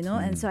many, you know.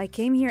 And so I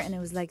came here, and it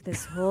was like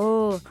this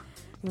whole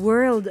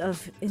world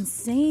of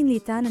insanely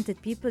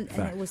talented people,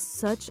 and it was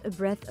such a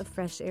breath of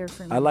fresh air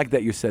for me. I like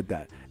that you said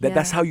that.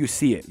 That's how you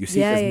see it. You see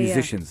it as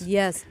musicians.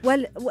 Yes.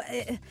 Well,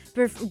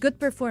 good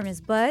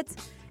performance, but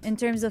in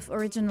terms of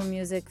original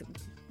music,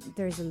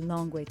 there's a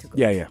long way to go.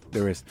 Yeah,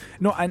 there is.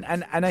 No,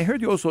 and I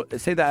heard you also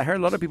say that. I heard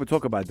a lot of people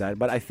talk about that,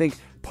 but I think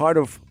part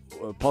of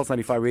Pulse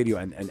 95 Radio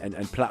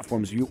and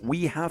platforms,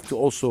 we have to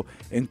also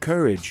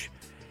encourage.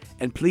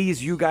 And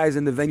please, you guys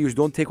in the venues,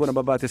 don't take what I'm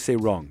about to say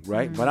wrong,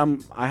 right? But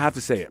I have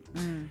to say it.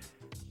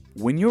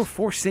 When you're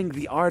forcing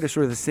the artists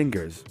or the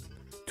singers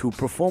to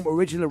perform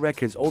original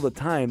records all the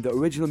time, the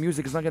original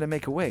music is not going to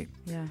make a way.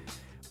 Yeah.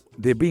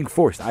 They're being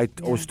forced. I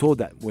was told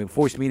that. When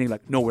forced meaning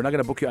like, no, we're not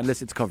going to book you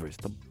unless it's covers.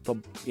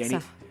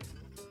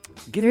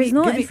 There's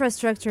no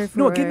infrastructure for...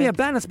 No, give me a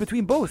balance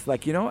between both.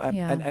 Like, you know,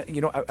 and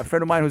you know, a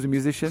friend of mine who's a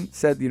musician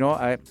said, you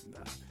know,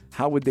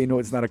 how would they know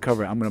it's not a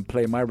cover? I'm going to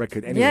play my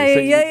record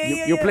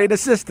anyway. You play the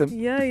system.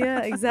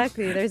 Yeah,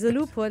 exactly. There's a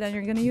loophole and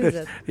you're going to use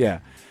it. Yeah.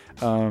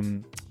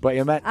 But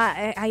yeah, Matt.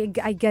 I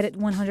get it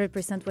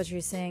 100% what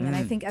you're saying. And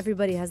I think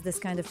everybody has this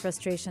kind of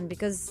frustration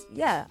because,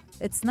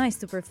 it's nice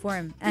to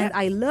perform. And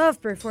I love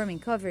performing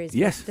covers.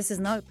 Yes. This is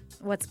not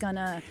what's going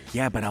to...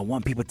 Yeah, but I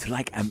want people to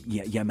like,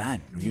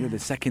 man. You know, the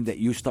second that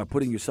you start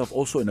putting yourself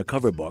also in a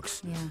cover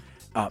box... Yeah.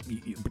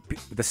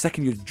 The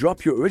second you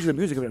drop your original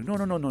music, like,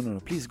 no,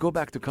 please go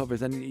back to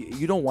covers, and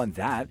you don't want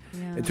that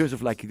in terms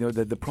of like, you know,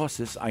 the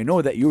process. I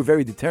know that you're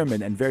very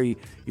determined and very,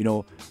 you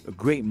know,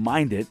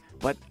 great-minded,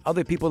 but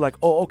other people like,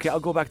 oh, okay, I'll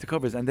go back to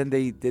covers, and then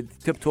they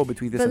tiptoe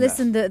between this. But and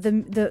listen, that.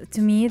 the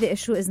to me the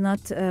issue is not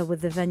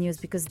with the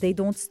venues because they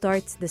don't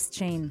start this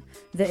chain.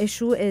 The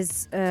issue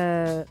is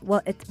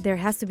there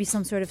has to be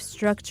some sort of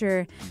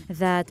structure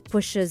that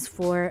pushes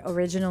for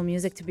original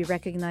music to be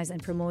recognized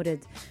and promoted.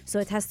 So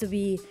it has to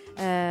be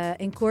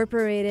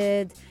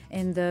incorporated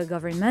in the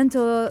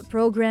governmental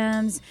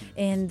programs,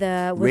 with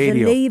the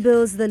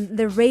labels,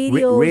 the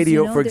radios.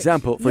 Radio, you know, for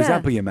example,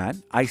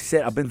 Yamane,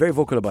 I've been very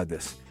vocal about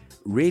this.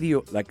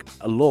 Radio, like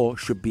a law,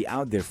 should be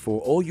out there for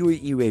all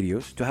UAE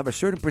radios to have a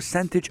certain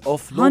percentage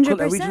of local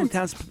 100%. and regional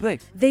towns to play.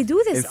 They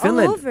do this in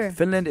Finland, all over.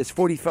 Finland is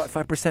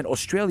 45%.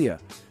 Australia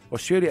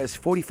is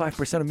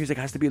 45% of music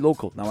has to be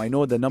local. Now, I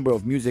know the number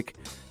of music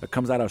that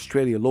comes out of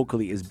Australia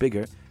locally is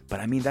bigger, but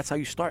I mean, that's how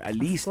you start. At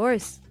least, of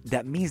course.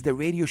 That means the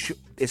radio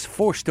is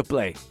forced to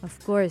play. Of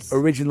course.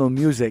 Original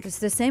music. It's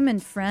the same in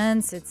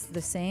France. It's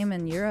the same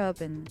in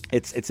Europe, and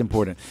it's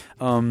important.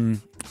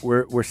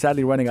 We're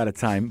sadly running out of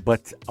time,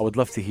 but I would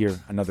love to hear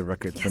another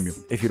record from you,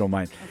 if you don't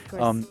mind. Of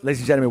course. Ladies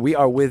and gentlemen, we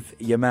are with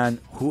Yamane,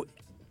 who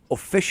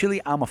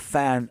officially I'm a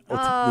fan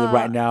of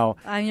right now.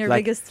 I'm your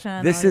biggest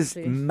fan. This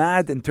honestly. is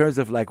mad in terms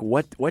of like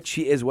what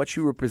she is, what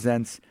she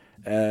represents.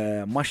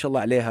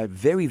 Mashallah alayha,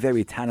 very,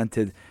 very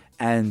talented.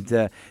 And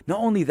not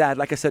only that,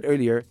 like I said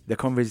earlier, the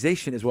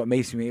conversation is what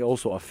makes me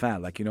also a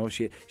fan. Like, you know,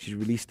 she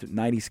released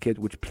 90s Kid,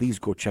 which please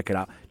go check it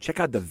out. Check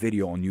out the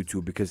video on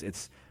YouTube because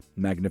it's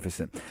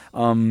magnificent.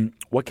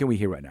 What can we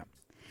hear right now?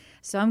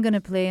 So I'm going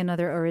to play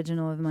another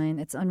original of mine.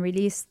 It's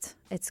unreleased.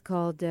 It's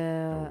called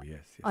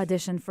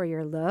Audition for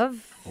Your Love.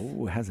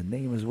 Oh, it has a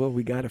name as well.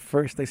 We got it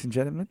first, ladies and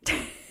gentlemen.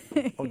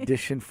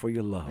 Audition for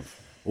Your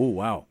Love. Oh,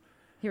 wow.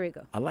 Here we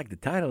go. I like the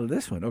title of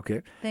this one.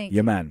 Okay. Thank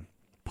you. Yamane,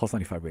 Pulse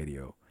 95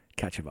 Radio.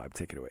 Catch a vibe.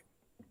 Take it away.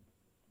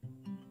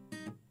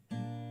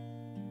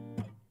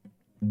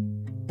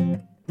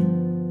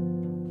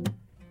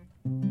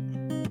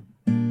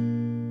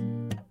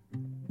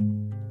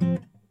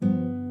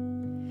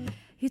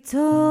 You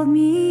told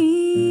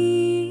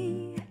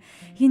me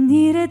you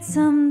needed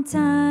some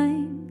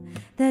time.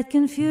 That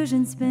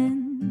confusion's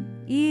been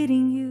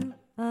eating you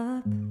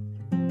up.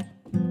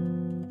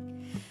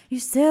 You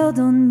still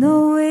don't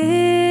know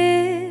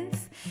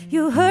if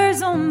you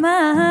hers or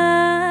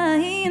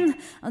mine.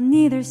 On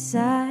neither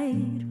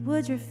side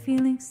would your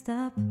feelings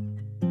stop.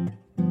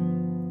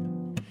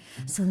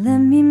 So let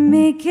me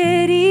make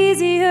it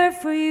easier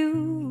for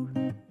you.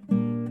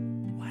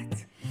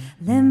 What?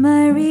 Let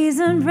my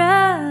reason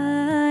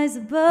rise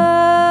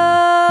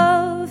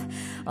above.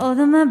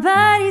 Although my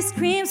body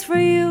screams for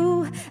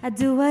you, I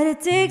do what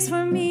it takes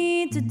for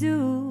me to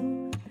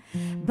do.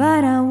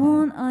 but I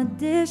won't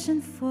audition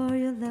for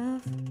your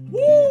love.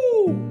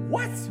 Woo!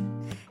 What?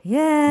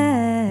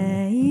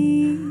 Yeah.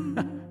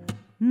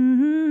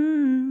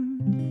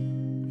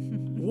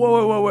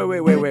 Whoa,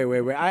 wait.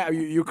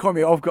 You caught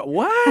me off guard.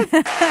 What?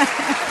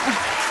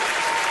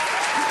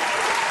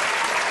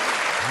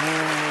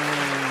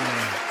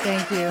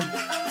 Thank you.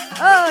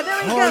 Oh,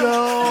 there we go.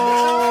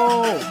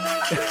 No.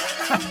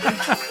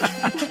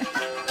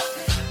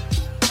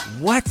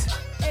 What?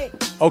 Hey.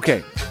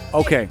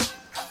 Okay.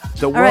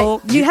 The All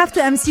world. right, you have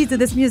to MC to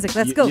this music.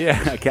 Let's go. Yeah,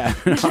 okay.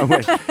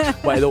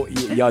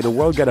 The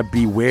world gotta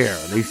beware,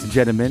 ladies and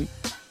gentlemen.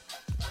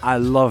 I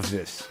love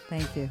this.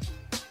 Thank you.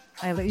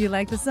 You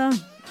like the song?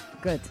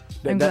 Good.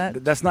 I'm glad.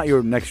 That's not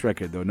your next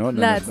record, though. No.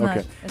 It's Okay.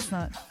 not. It's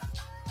not.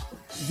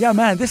 Yeah,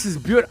 man, this is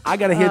beautiful. I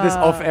gotta hear this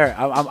off air.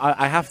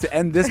 I have to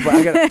end this, but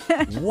I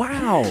gotta.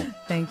 Wow.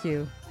 Thank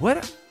you.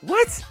 What?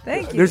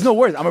 Thank you. There's no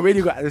words. I'm a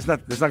radio guy. It's not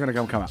gonna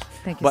come out.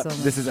 Thank you but so much.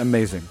 This is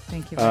amazing.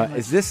 Thank you very much.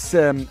 Is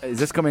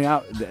this coming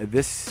out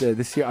this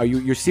year?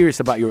 You're serious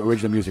about your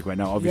original music right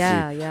now?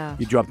 Obviously. Yeah.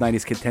 You dropped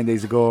 90s Kid 10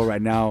 days ago.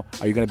 Right now,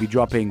 are you gonna be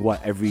dropping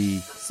what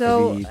every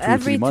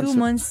 2 months? 2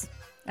 months.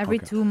 Every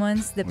Okay. 2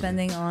 months,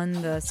 depending on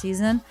the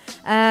season.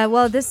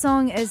 Well, this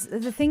song is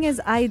the thing is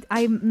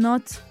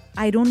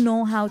I don't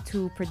know how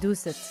to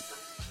produce it.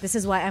 This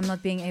is why I'm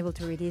not being able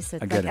to release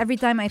it. I get it. Every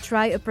time I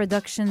try a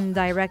production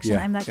direction,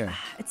 Yeah, I'm like, yeah.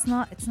 it's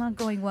not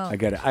going well. I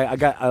get it. I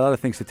got a lot of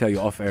things to tell you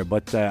off air,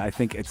 but I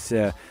think it's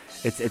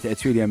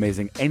really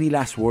amazing. Any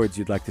last words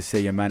you'd like to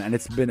say, Yamane? And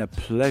it's been a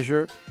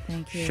pleasure.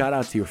 Thank you. Shout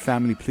out to your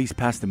family. Please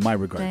pass them my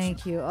regards.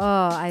 Thank you.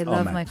 Oh, I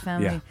love man. my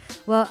family. Yeah.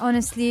 Well,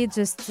 honestly,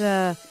 just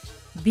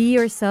be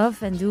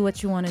yourself and do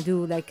what you want to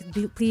do.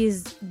 Please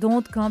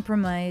don't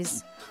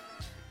compromise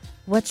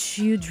what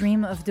you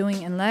dream of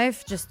doing in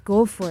life. Just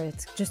go for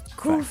it. Just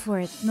go for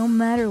it. No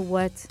matter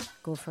what,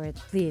 go for it,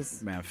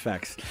 please. Man,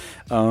 facts.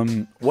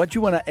 What do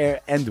you want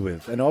to end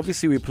with? And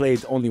obviously, we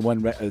played only one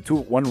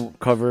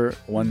cover,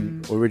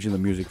 one original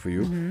music for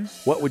you.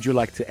 What would you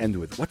like to end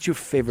with? What's your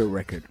favorite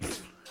record?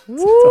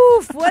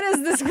 Woof! What is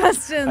this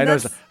question? I know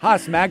it's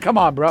Haas, man. Come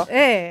on, bro.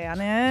 Hey,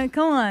 Anna,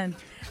 come on.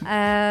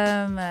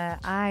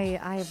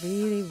 I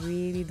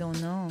really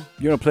don't know.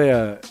 You want to play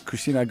a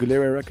Christina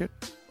Aguilera record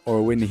or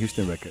a Whitney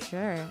Houston record?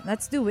 Sure.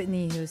 Let's do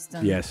Whitney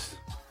Houston. Yes.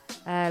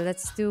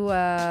 Let's do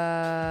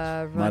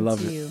Run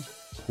Love to It. You.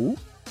 Who?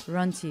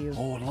 Run to You.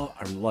 Oh,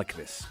 I like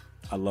this.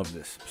 I love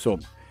this. So,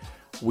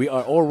 we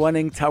are all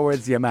running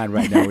towards Yamane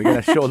right now. We're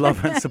going to show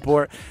love and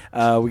support.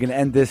 We're going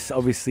to end this,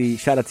 obviously.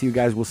 Shout out to you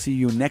guys. We'll see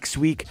you next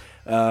week.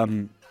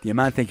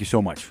 Yamane, thank you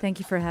so much. Thank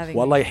you for having me.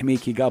 Wallah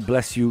yahmiki. God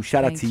bless you.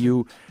 Shout out to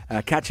you.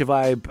 Catch a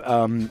Vibe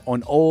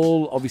on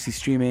all, obviously,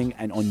 streaming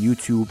and on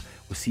YouTube.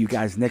 We'll see you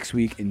guys next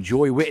week.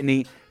 Enjoy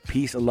Whitney.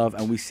 Peace and love.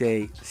 And we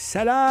say,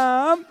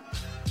 salam.